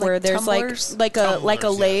TikTok where there's tumblers? like a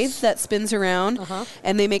Tumblers, lathe yes. that spins around,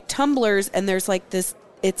 and they make tumblers, and there's like this.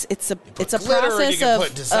 It's a put it's a glitter and process you can of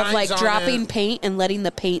put designs like on dropping it. paint and letting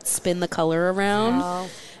the paint spin the color around, Wow.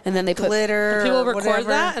 and then they put Glitter. People record whatever.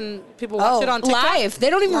 that and people watch it on TikTok. live.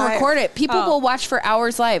 They don't even Live. record it. People Oh. will watch for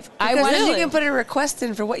hours live. I Because watch then you Really? can put a request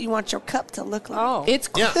in for what you want your cup to look like. Oh, It's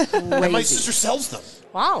Yeah. And my crazy. sister sells them.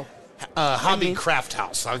 wow. Hobby Craft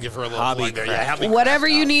House. I'll give her a little Hobby plug there. Craft. Yeah, Hobby Whatever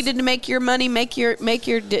Craft you House. needed to make your money, make your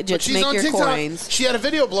digits, She's make on your TikTok. coins. She had a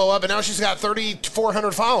video blow up, and now she's got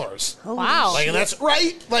 3,400 followers. Wow. Like, and that's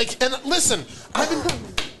right. Like, and listen,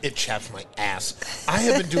 it chaps my ass. I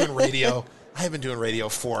have been doing radio. I have been doing radio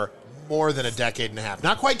for more than a decade and a half.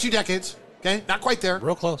 Not quite 2 decades. Okay, not quite there.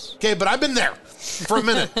 Real close. Okay, but I've been there for a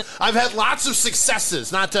minute. I've had lots of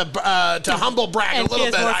successes. Not to humble brag And a little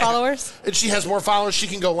she bit. has more followers? And she has more followers. She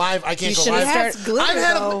can go live. I can't You go should live. have That's glitter, I've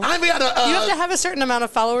had though. You have to have a certain amount of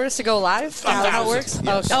followers to go live? Is that how it works?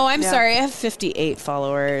 Yes. Oh, I'm Yeah. sorry. I have 58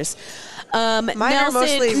 followers. Mine are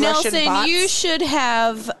mostly Russian Nelson, bots. you should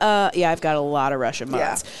have. I've got a lot of Russian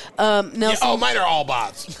bots. Nelson, Oh, mine are all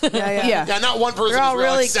bots. yeah. Yeah, not one person They're all is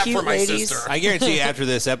real really except for cute my ladies. sister. I guarantee you after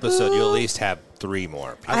this episode, you'll at least have 3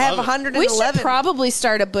 more. I have love it. 111. We should probably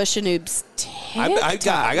start a Busch and Oobs TikTok. I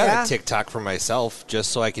got Yeah. a TikTok for myself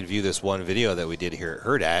just so I could view this one video that we did here at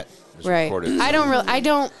Herd at. It was Right. recorded.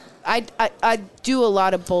 I do a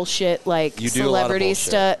lot of bullshit like You do a lot of celebrity bullshit.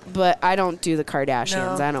 stuff, but I don't do the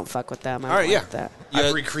Kardashians. No. I don't fuck with them. I All right, don't yeah. like that.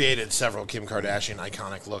 I've recreated several Kim Kardashian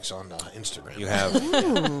iconic looks on Instagram. You have.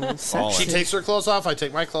 All She in. takes her clothes off. I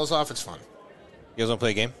take my clothes off. It's fun. You guys want to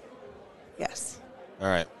play a game? Yes. All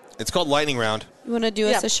right. It's called Lightning Round. You want to do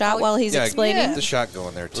us Yeah. a shot while he's explaining? Get the shot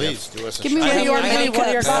going there, Tim. Please do us a Give me shot. one of your I have- mini I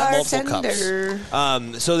have cups. multiple cups.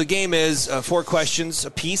 Bartender. So the game is 4 questions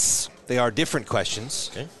apiece. They are different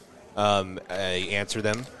questions. Okay. I answer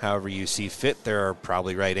them however you see fit. There are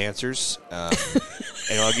probably right answers.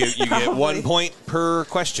 And I'll give you get 1 point per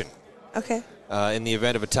question. Okay. In the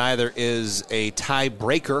event of a tie, there is a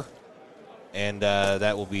tiebreaker, and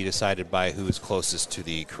that will be decided by who is closest to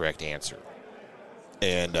the correct answer.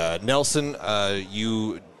 And Nelson,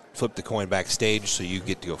 you flip the coin backstage, so you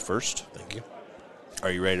get to go first. Thank you. Are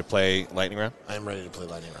you ready to play Lightning Round? I am ready to play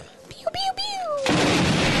lightning round.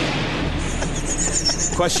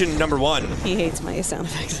 Question number 1. He hates my sound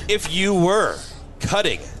effects. If you were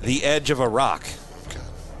cutting the edge of a rock,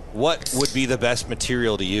 what would be the best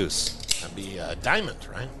material to use? That'd be diamond,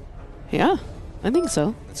 right? Yeah, I think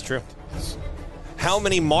so. That's true. How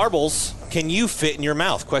many marbles can you fit in your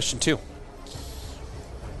mouth? Question 2.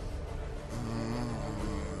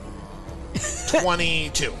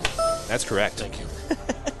 22. That's correct. Thank you.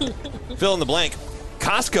 Fill in the blank.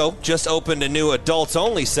 Costco just opened a new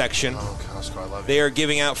adults-only section. Oh, Costco, I love They you. are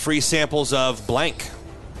giving out free samples of blank.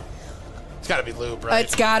 It's got to be lube, right?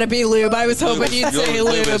 It's got to be lube. I was hoping you'd say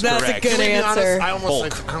Lube lube. is That's correct. a good To be honest, answer. I almost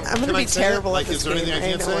Bulk. said, I'm can gonna I be say it? terrible Like, at is this there anything game. I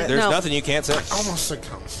can't I know say? it. There's No. nothing you can't say. I almost said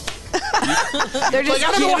cum. They're just Like,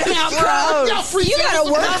 I don't know why giving out Yeah, pros. free You got samples to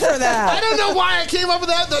of work cum. for that. I don't know why I came up with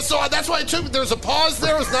that. So that's why it took. There was a pause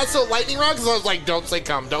there. It was not so lightning round because I was like, "Don't say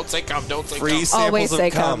cum, don't say cum, don't say Free cum." samples Always of say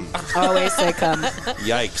cum. come. Always say come.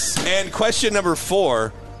 Yikes. And question number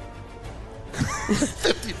 4.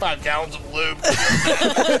 55 gallons of lube.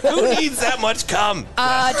 Who needs that much cum? Do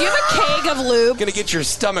you have a keg of lube? Gonna get your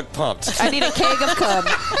stomach pumped. I need a keg of cum.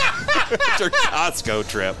 It's your Costco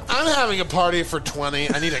trip. I'm having a party for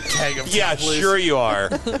 20. I need a keg of Yeah, cum, please. sure you are.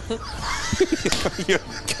 You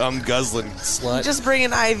cum guzzling slut. Just bring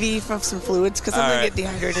an IV of some fluids because I'm All going right. to get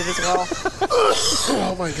dehydrated as well.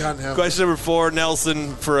 Oh my God, no. Question number 4,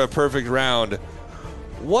 Nelson, for a perfect round.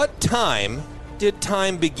 What time did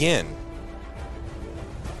time begin?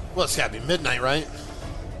 Well, it's got to be midnight, right?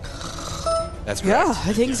 That's correct. Yeah,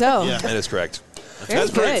 I think so. Yeah. That is correct. Very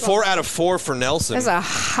That's correct. good. 4 out of 4 for Nelson. That's a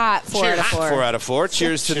hot 4 out of 4. 4 out of 4.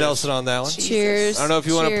 Cheers to Nelson on that one. Cheers. I don't know if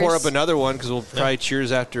you want to pour Cheers. up another one because we'll probably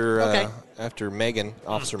cheers after Okay. after Megan,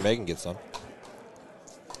 Officer Megan gets on.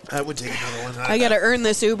 I would take another one. I got to earn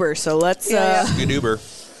this Uber, so let's. Good Uber.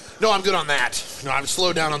 No, I'm good on that. No, I've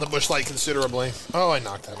slowed down on the Busch Light considerably. Oh, I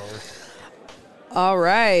knocked that over. All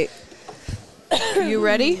right. You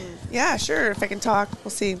ready? Yeah, sure. If I can talk,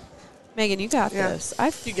 we'll see. Megan, you got Yeah. this.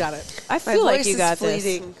 You got it. I My feel like voice you is got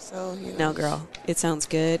fleeting, so you know. No, girl. It sounds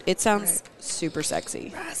good. It sounds Right. super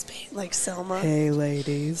sexy. Raspy, like Selma. Hey,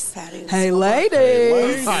 ladies. Patty and Hey, Selma.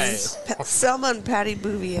 ladies. Hi. Selma and Patty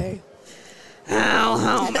Bouvier.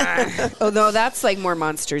 Oh, no, that's like more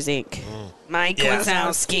Monsters, Inc. Mike Yeah.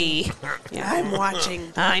 Wazowski. I'm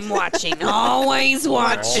watching. I'm watching. Always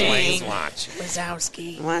watching.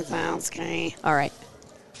 Wazowski. Wazowski. All right.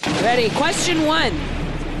 Ready. Question 1.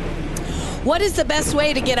 What is the best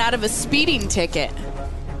way to get out of a speeding ticket?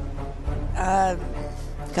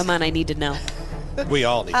 Come on, I need to know. We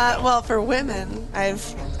all need to know. Well, for women, I've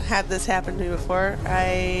had this happen to me before.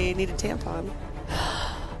 I need a tampon.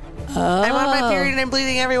 I'm on my period and I'm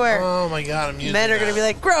bleeding everywhere. Oh my God, I'm using Men are going to be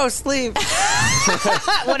like, gross, leave.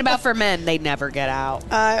 What about for men? They never get out.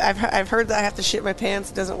 I've heard that I have to shit my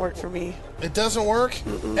pants. It doesn't work for me. It doesn't work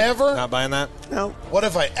ever. Not buying that? No. What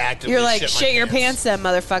if I actively? You're like, shit, my shit your pants then,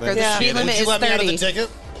 motherfucker. The Yeah. speed Would limit you is let me out of 30. the ticket?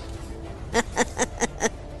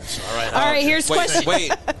 All right. All right, here's question.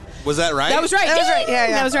 Wait. Was that right? That was right. That was right. Yeah,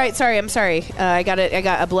 yeah. That was right. Sorry, I'm sorry. I got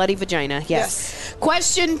a bloody vagina. Yes.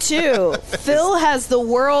 Question 2. Phil has the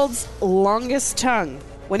world's longest tongue.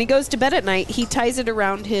 When he goes to bed at night, he ties it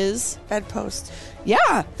around his Bedpost.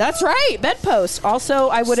 Yeah, that's right. Bedpost. Also,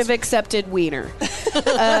 I would have accepted wiener.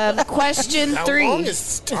 Question 3. How long is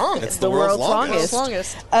its tongue? It's the world's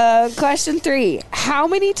longest. Question 3. How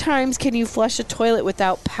many times can you flush a toilet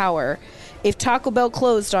without power if Taco Bell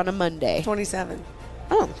closed on a Monday? 27.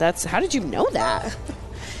 Oh, how did you know that?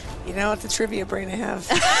 You know, it's a trivia brain I have.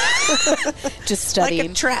 Just studying.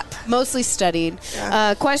 Like a trap. Mostly studying.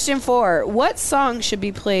 Yeah. Question 4. What song should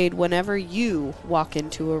be played whenever you walk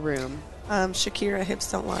into a room? Shakira,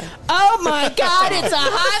 Hips Don't Lie. Oh, my God. It's a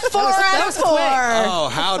hot 4 out of 4. Oh,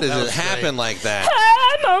 how does it happen like that?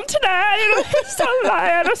 I'm home tonight. Hips don't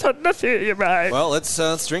lie. I just want to see you right. Well,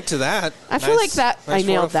 let's drink to that. I feel like that. I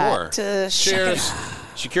nailed that. To Cheers.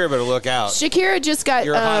 Shakira better look out. Shakira just got...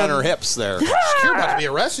 You're hot on her hips there. Shakira about to be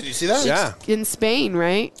arrested. You see that? Yeah. In Spain,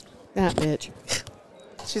 right? That bitch.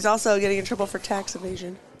 She's also getting in trouble for tax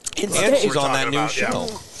evasion. And she's on that new show.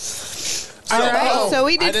 All right, so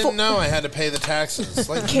we did. I didn't know I had to pay the taxes.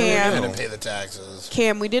 Like Cam. I had to pay the taxes.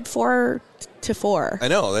 Cam, we did 4 to 4. I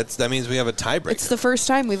know. That means we have a tiebreaker. It's the first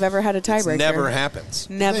time we've ever had a tiebreaker. Never happens.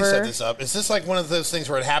 Never. They set this up. Is this like one of those things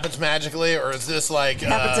where it happens magically, or is this like... It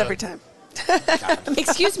happens every time.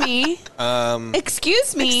 Excuse me.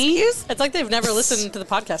 Excuse me. It's like they've never listened to the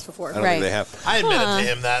podcast before. I don't think they have. I admitted to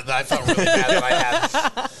him that I felt really bad that I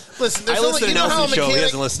had. Listen, I listen to you know how a Nelson's show. He mechanic-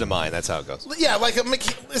 doesn't listen to mine. That's how it goes. Yeah, like a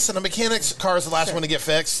mechanic's car is the last one to get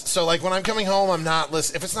fixed. So like when I'm coming home, I'm not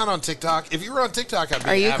listening. If it's not on TikTok, if you were on TikTok, I'd be.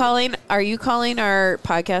 Are you calling our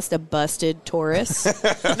podcast a busted Taurus?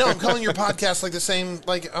 No, I'm calling your podcast like the same,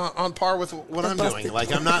 like on par with what I'm doing.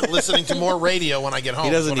 Like I'm not listening to more radio when I get home.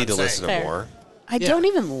 He doesn't is what need to I'm listen saying. to more. I don't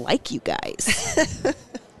even like you guys.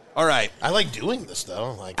 All right. I like doing this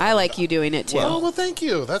though. I like you doing it too. Well, thank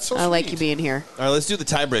you. That's so. I like you being here. All right, let's do the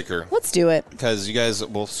tiebreaker. Let's do it. Because you guys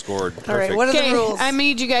both scored perfect. All right, what are the rules? I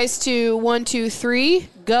need you guys to 1, 2, 3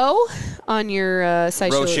 go on your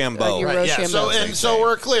Rochambeau. on your Right, yeah. Rochambeau. So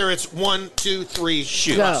we're clear. It's 1, 2, 3,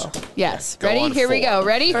 shoot. Go. Yes. Go Ready? on Here we 4. go.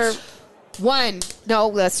 Ready? 1. No,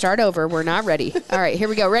 let's start over. We're not ready. All right, here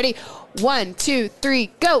we go. Ready? 1, 2,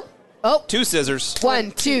 3 go. Oh. 2 scissors.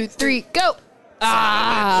 1, 2, 3 go.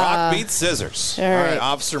 Rock beats scissors. All All right, right.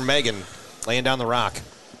 Officer Megan laying down the rock.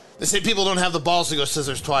 They say people don't have the balls to go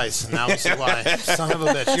scissors twice. And now we see why. Son of a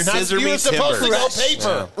bitch. Scissor You're meets supposed timber. to go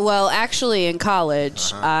paper. Well, actually, in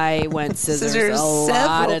college, I went scissors a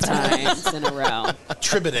lot of times in a row.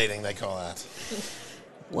 Tribidating, they call that.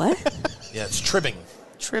 What? Yeah, it's tribbing.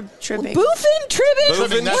 Tribbing. Boofing, tribbing.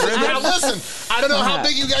 Tribbing, that's tribbing. Now listen, I don't know how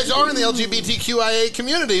big you guys are in the LGBTQIA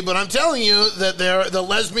community, but I'm telling you that the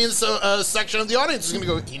lesbian section of the audience is going to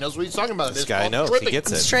go, he knows what he's talking about. This guy knows. He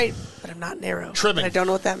gets I'm it. straight, but I'm not narrow. Tribbing. I don't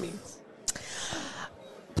know what that means.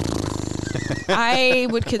 I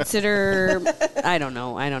would consider, I don't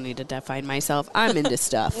know. I don't need to define myself. I'm into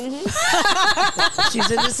stuff. She's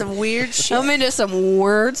into some weird shit. I'm into some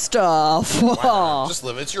weird stuff. Wow. Just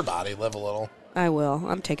live. It's your body. Live a little. I will.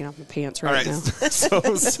 I'm taking off my pants All right right.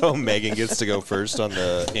 now. So Megan gets to go first on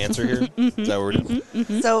the answer here. Is that what we're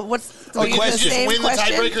doing? So what's The question. The same Win the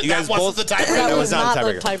question? tiebreaker. You guys That both wasn't the tiebreaker. That No, was it's not not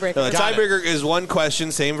a the tiebreaker. tiebreaker. No, the Got it. tiebreaker is one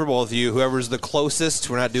question, same for both of you. Whoever's the closest.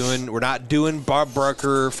 We're not doing Bob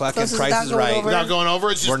Barker fucking Closest Price not is going Right. over. Not going over.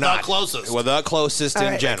 It's just We're not not closest. We're the closest All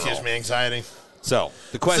in right. general. Gives me anxiety. So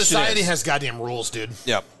the question Society is, has goddamn rules, dude.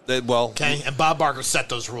 Yep. Well, Okay, and Bob Barker set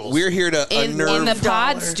those rules. we're here to In unnerve. the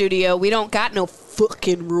pod dollar. studio, we don't got no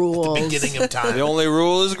fucking rules. beginning of time. The only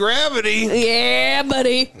rule is gravity. Yeah,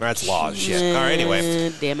 buddy. That's law shit. All right.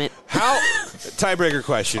 Anyway, Damn it. how tiebreaker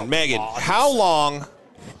question, Megan? How long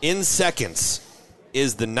in seconds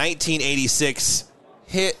is the 1986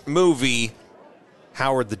 hit movie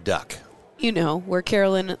Howard the Duck? You know, where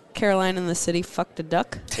Caroline in the City fucked a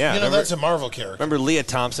duck. Yeah. You know, remember, that's a Marvel character. remember Leah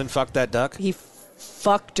Thompson fucked that duck? He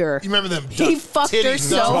fucked her. You remember them He duck fucked her titties?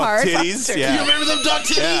 so No. hard. Titties. You Yeah. remember them duck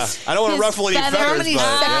titties? Yeah. I don't want to His ruffle any feather- feathers, How many but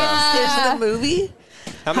yeah. seconds is the movie?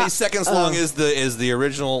 How many seconds long is the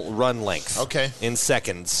original run length? Okay. In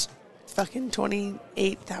seconds. Fucking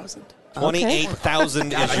 28,000.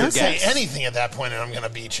 28,000 I is your can say guess. anything at that point, and I'm going to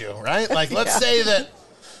beat you, right? Like, let's say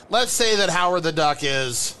that Howard the Duck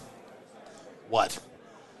is what?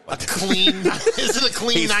 A clean? Is it a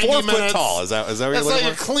clean He's 90 4 minutes? foot tall. Is that what you're That's looking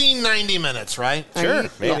like a for? clean 90 minutes, right? Sure,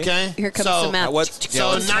 maybe. Okay. Here comes so, the math. So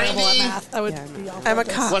let's- 90. Math. I would be awful I'm a at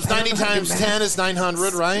this. cop. What's I don't 90 know how to do times math. 10 is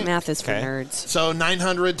 900, right? Math is for Okay. nerds. So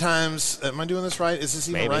 900 times. Am I doing this right? Is this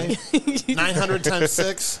even Maybe. right? 900 times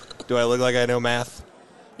 6. Do I look like I know math?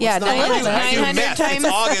 Yeah, not like 900, that. I do 900 math. times.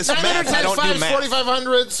 It's August 900 math. I times don't 5 do is math.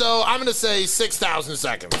 4,500. So I'm going to say 6,000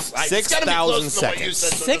 seconds. It's gotta be 6,000 close to what you seconds. said,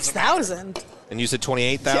 so it doesn't matter. 6,000. And you said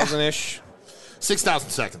 28,000-ish? 6,000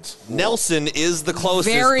 seconds. Nelson is the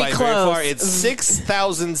closest Very by close. very far. It's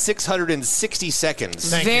 6,660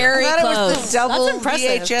 seconds. Very I thought it close. was the double That's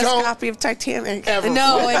impressive. VHS Don't copy of Titanic.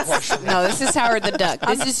 No, this is Howard the Duck.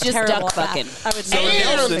 This is just Terrible duck at that. fucking. I would So never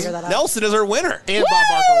Nelson, figure that out. Nelson is our winner. And Bob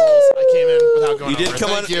Barker rolls. I came in without going You did over it. come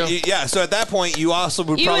on. Thank you. Yeah, so at that point, you also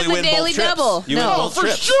would You probably win the win daily both trips. double. You No. win Oh, both for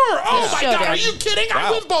trips. sure. Oh, my Showdown. God. Are you kidding? Wow.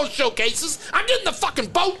 I win both showcases. I'm getting the fucking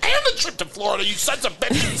boat and the trip to Florida, you sons of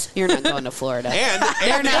bitches. You're not going to Florida. And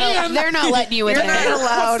They're not letting you in You're there. not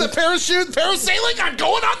allowed. What's the parachute? Parasailing? I'm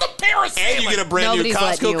going on the parasailing. And you get a brand Nobody's new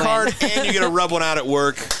letting you Costco in. card, and you get to rub one out at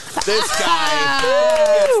work. This guy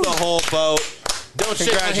gets the whole boat. Don't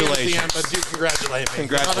shake my hand at the Congratulations. end, but do congratulate me.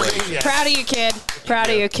 Congratulations. Yes. Proud of you, kid. Proud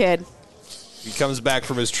of you, kid. He comes back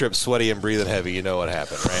from his trip sweaty and breathing heavy. You know what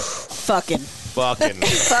happened, right? Fucking. Fucking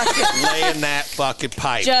laying that fucking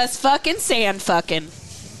pipe. Just fucking sand fucking.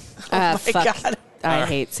 my fuck. God. I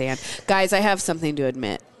hate sand. Guys, I have something to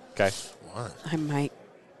admit. Okay. I might.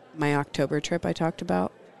 My October trip I talked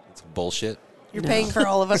about. It's bullshit. You're paying for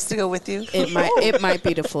all of us to go with you. It might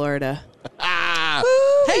be to Florida.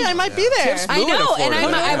 Hey, I might be there. Tips I moving to know, and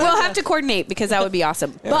Florida. I will have to coordinate because that would be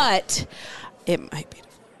awesome. But it might be to Florida.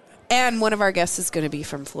 And one of our guests is going to be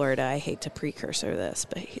from Florida. I hate to precursor this,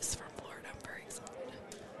 but he's from Florida. I'm very excited.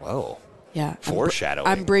 Whoa. Yeah. Foreshadowing.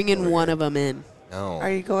 I'm bringing one of them in. No.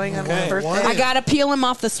 Are you going on Okay. my birthday? What? I got to peel him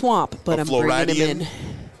off the swamp, but A I'm bringing him in.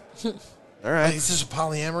 All right. Is this a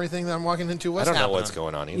polyamory thing that I'm walking into? I What's don't know happening? what's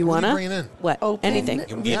going on either. You What are want you to? bringing in? What? Open. Anything. You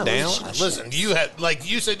can get down. Listen, you had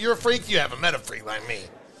you said you're a freak. You haven't met a freak like me.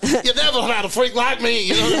 You never had a freak like me.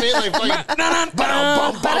 You know what I mean? Like,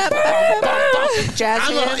 Jazz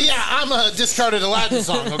hands. I'm a discarded Aladdin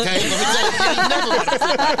song. Okay, let me tell you, you never met a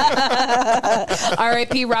freak like me.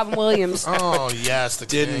 R.I.P. Robin Williams. Oh yes, the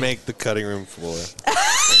Didn't king. make the cutting room floor.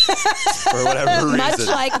 For whatever reason. Much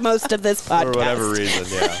like most of this podcast. For whatever reason,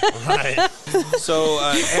 yeah. Right. So,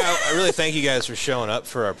 I really thank you guys for showing up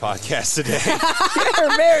for our podcast today.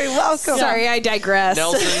 You're very welcome. Sorry, I digress.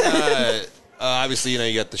 Nelson, obviously,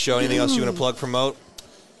 you got the show. Anything else you want to plug, promote?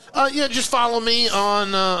 Yeah, just follow me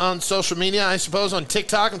on social media. I suppose on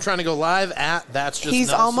TikTok. I'm trying to go live at That's Just He's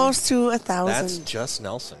Nelson. almost to 1,000. That's just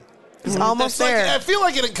Nelson. He's almost That's like- there. I feel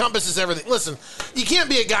like it encompasses everything. Listen, you can't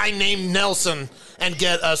be a guy named Nelson and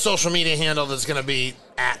get a social media handle that's going to be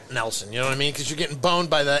at Nelson. You know what I mean? Because you're getting boned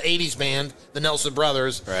by the 80s band, the Nelson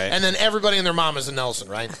Brothers, Right. and then everybody and their mom is a Nelson,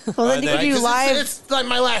 right? Well, then you Right, can do 'Cause live It's like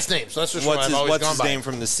my last name, so that's just what I've always What's gone his by. name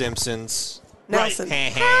from The Simpsons? Nelson.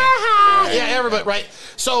 Yeah, everybody, right?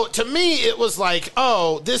 So to me, it was like,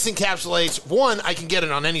 oh, this encapsulates one, I can get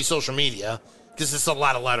it on any social media because it's a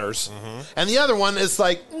lot of letters, and the other one is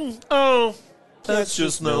like, oh, that's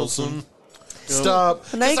just Nelson. Stop.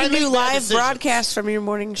 Well, now you 'Cause I can do make bad live decisions. broadcasts from your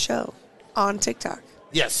morning show on TikTok.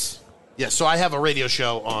 Yes. Yes, so I have a radio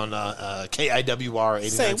show on KIWR 89.7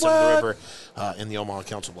 Say The what? River in the Omaha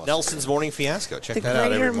Council Bluffs. Nelson's Morning Fiasco. Check The that out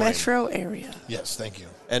every greater morning. metro area. Yes, thank you.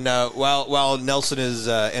 And while Nelson is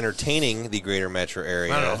entertaining the greater metro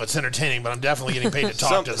area, I don't know if it's entertaining, but I'm definitely getting paid to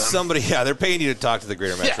talk to them. somebody, they're paying you to talk to the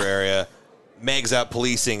greater metro area. Meg's out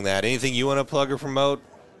policing that. Anything you want to plug or promote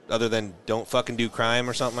other than don't fucking do crime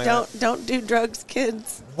or something like that? Don't do drugs,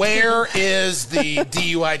 kids. Where is the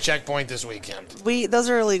DUI checkpoint this weekend? Those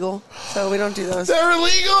are illegal, so we don't do those. They're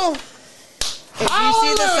illegal. If you see the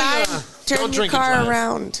Hallelujah. sign, turn Don't your drink and car drive.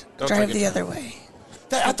 around. Don't Drive drink and the drive. other way.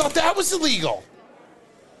 I thought that was illegal.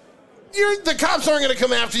 The cops aren't going to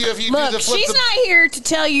come after you if you do Look, the flip. she's not here to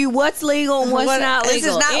tell you what's legal and what's not legal. This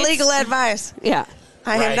is not It's- legal advice. Yeah.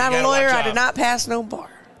 I Right, am not you a gotta lawyer. watch I did out. not pass no bar.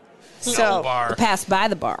 No So, bar. Pass by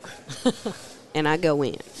the bar. And I go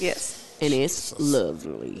in. yes. And it's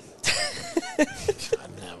lovely. God,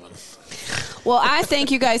 Nevin. Well, I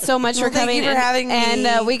thank you guys so much for Well, thank coming. you for having me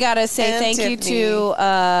And we got to say and thank you Tiffany.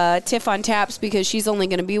 to Tiff on Taps because she's only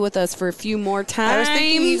going to be with us for a few more times. I was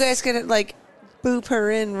thinking you guys could, boop her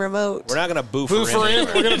in remote. We're not going to boof Boof her in.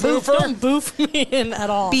 anywhere. We're going to boof her. Don't boof me in at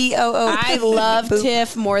all. BOOP. I love Boop.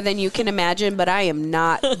 Tiff more than you can imagine, but I am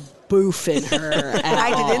not boofing her at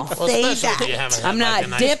I all. didn't Well, say especially if you that. haven't had, I'm like, not a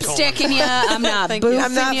nice dipsticking you. I'm not Thank you. boofing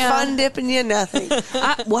I'm not you. fun dipping you, nothing.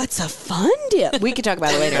 What's a fun dip? We could talk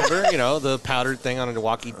about it later. Remember, the powdered thing on a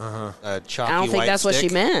chalky I don't think white that's what she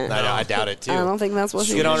stick? meant. I doubt it, too. I don't think that's what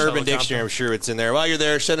she Get on meant. Urban Dictionary. I'm sure it's in there. While you're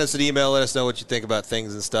there, send us an email. Let us know what you think about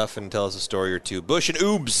things and stuff and tell us a story or two. Busch and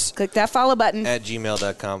Oobs Click that follow button. at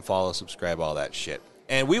gmail.com. Follow, subscribe, all that shit.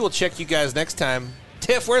 And we will check you guys next time.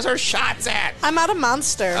 Tiff, where's our shots at? I'm out of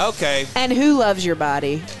Monster. Okay. And who loves your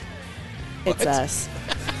body? It's What? us.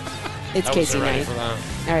 It's I Casey wasn't ready Knight. for that.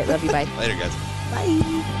 All right, love you. Bye. Later, guys.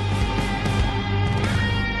 Bye.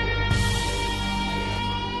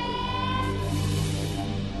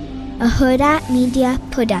 a Huda Media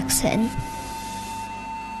Production.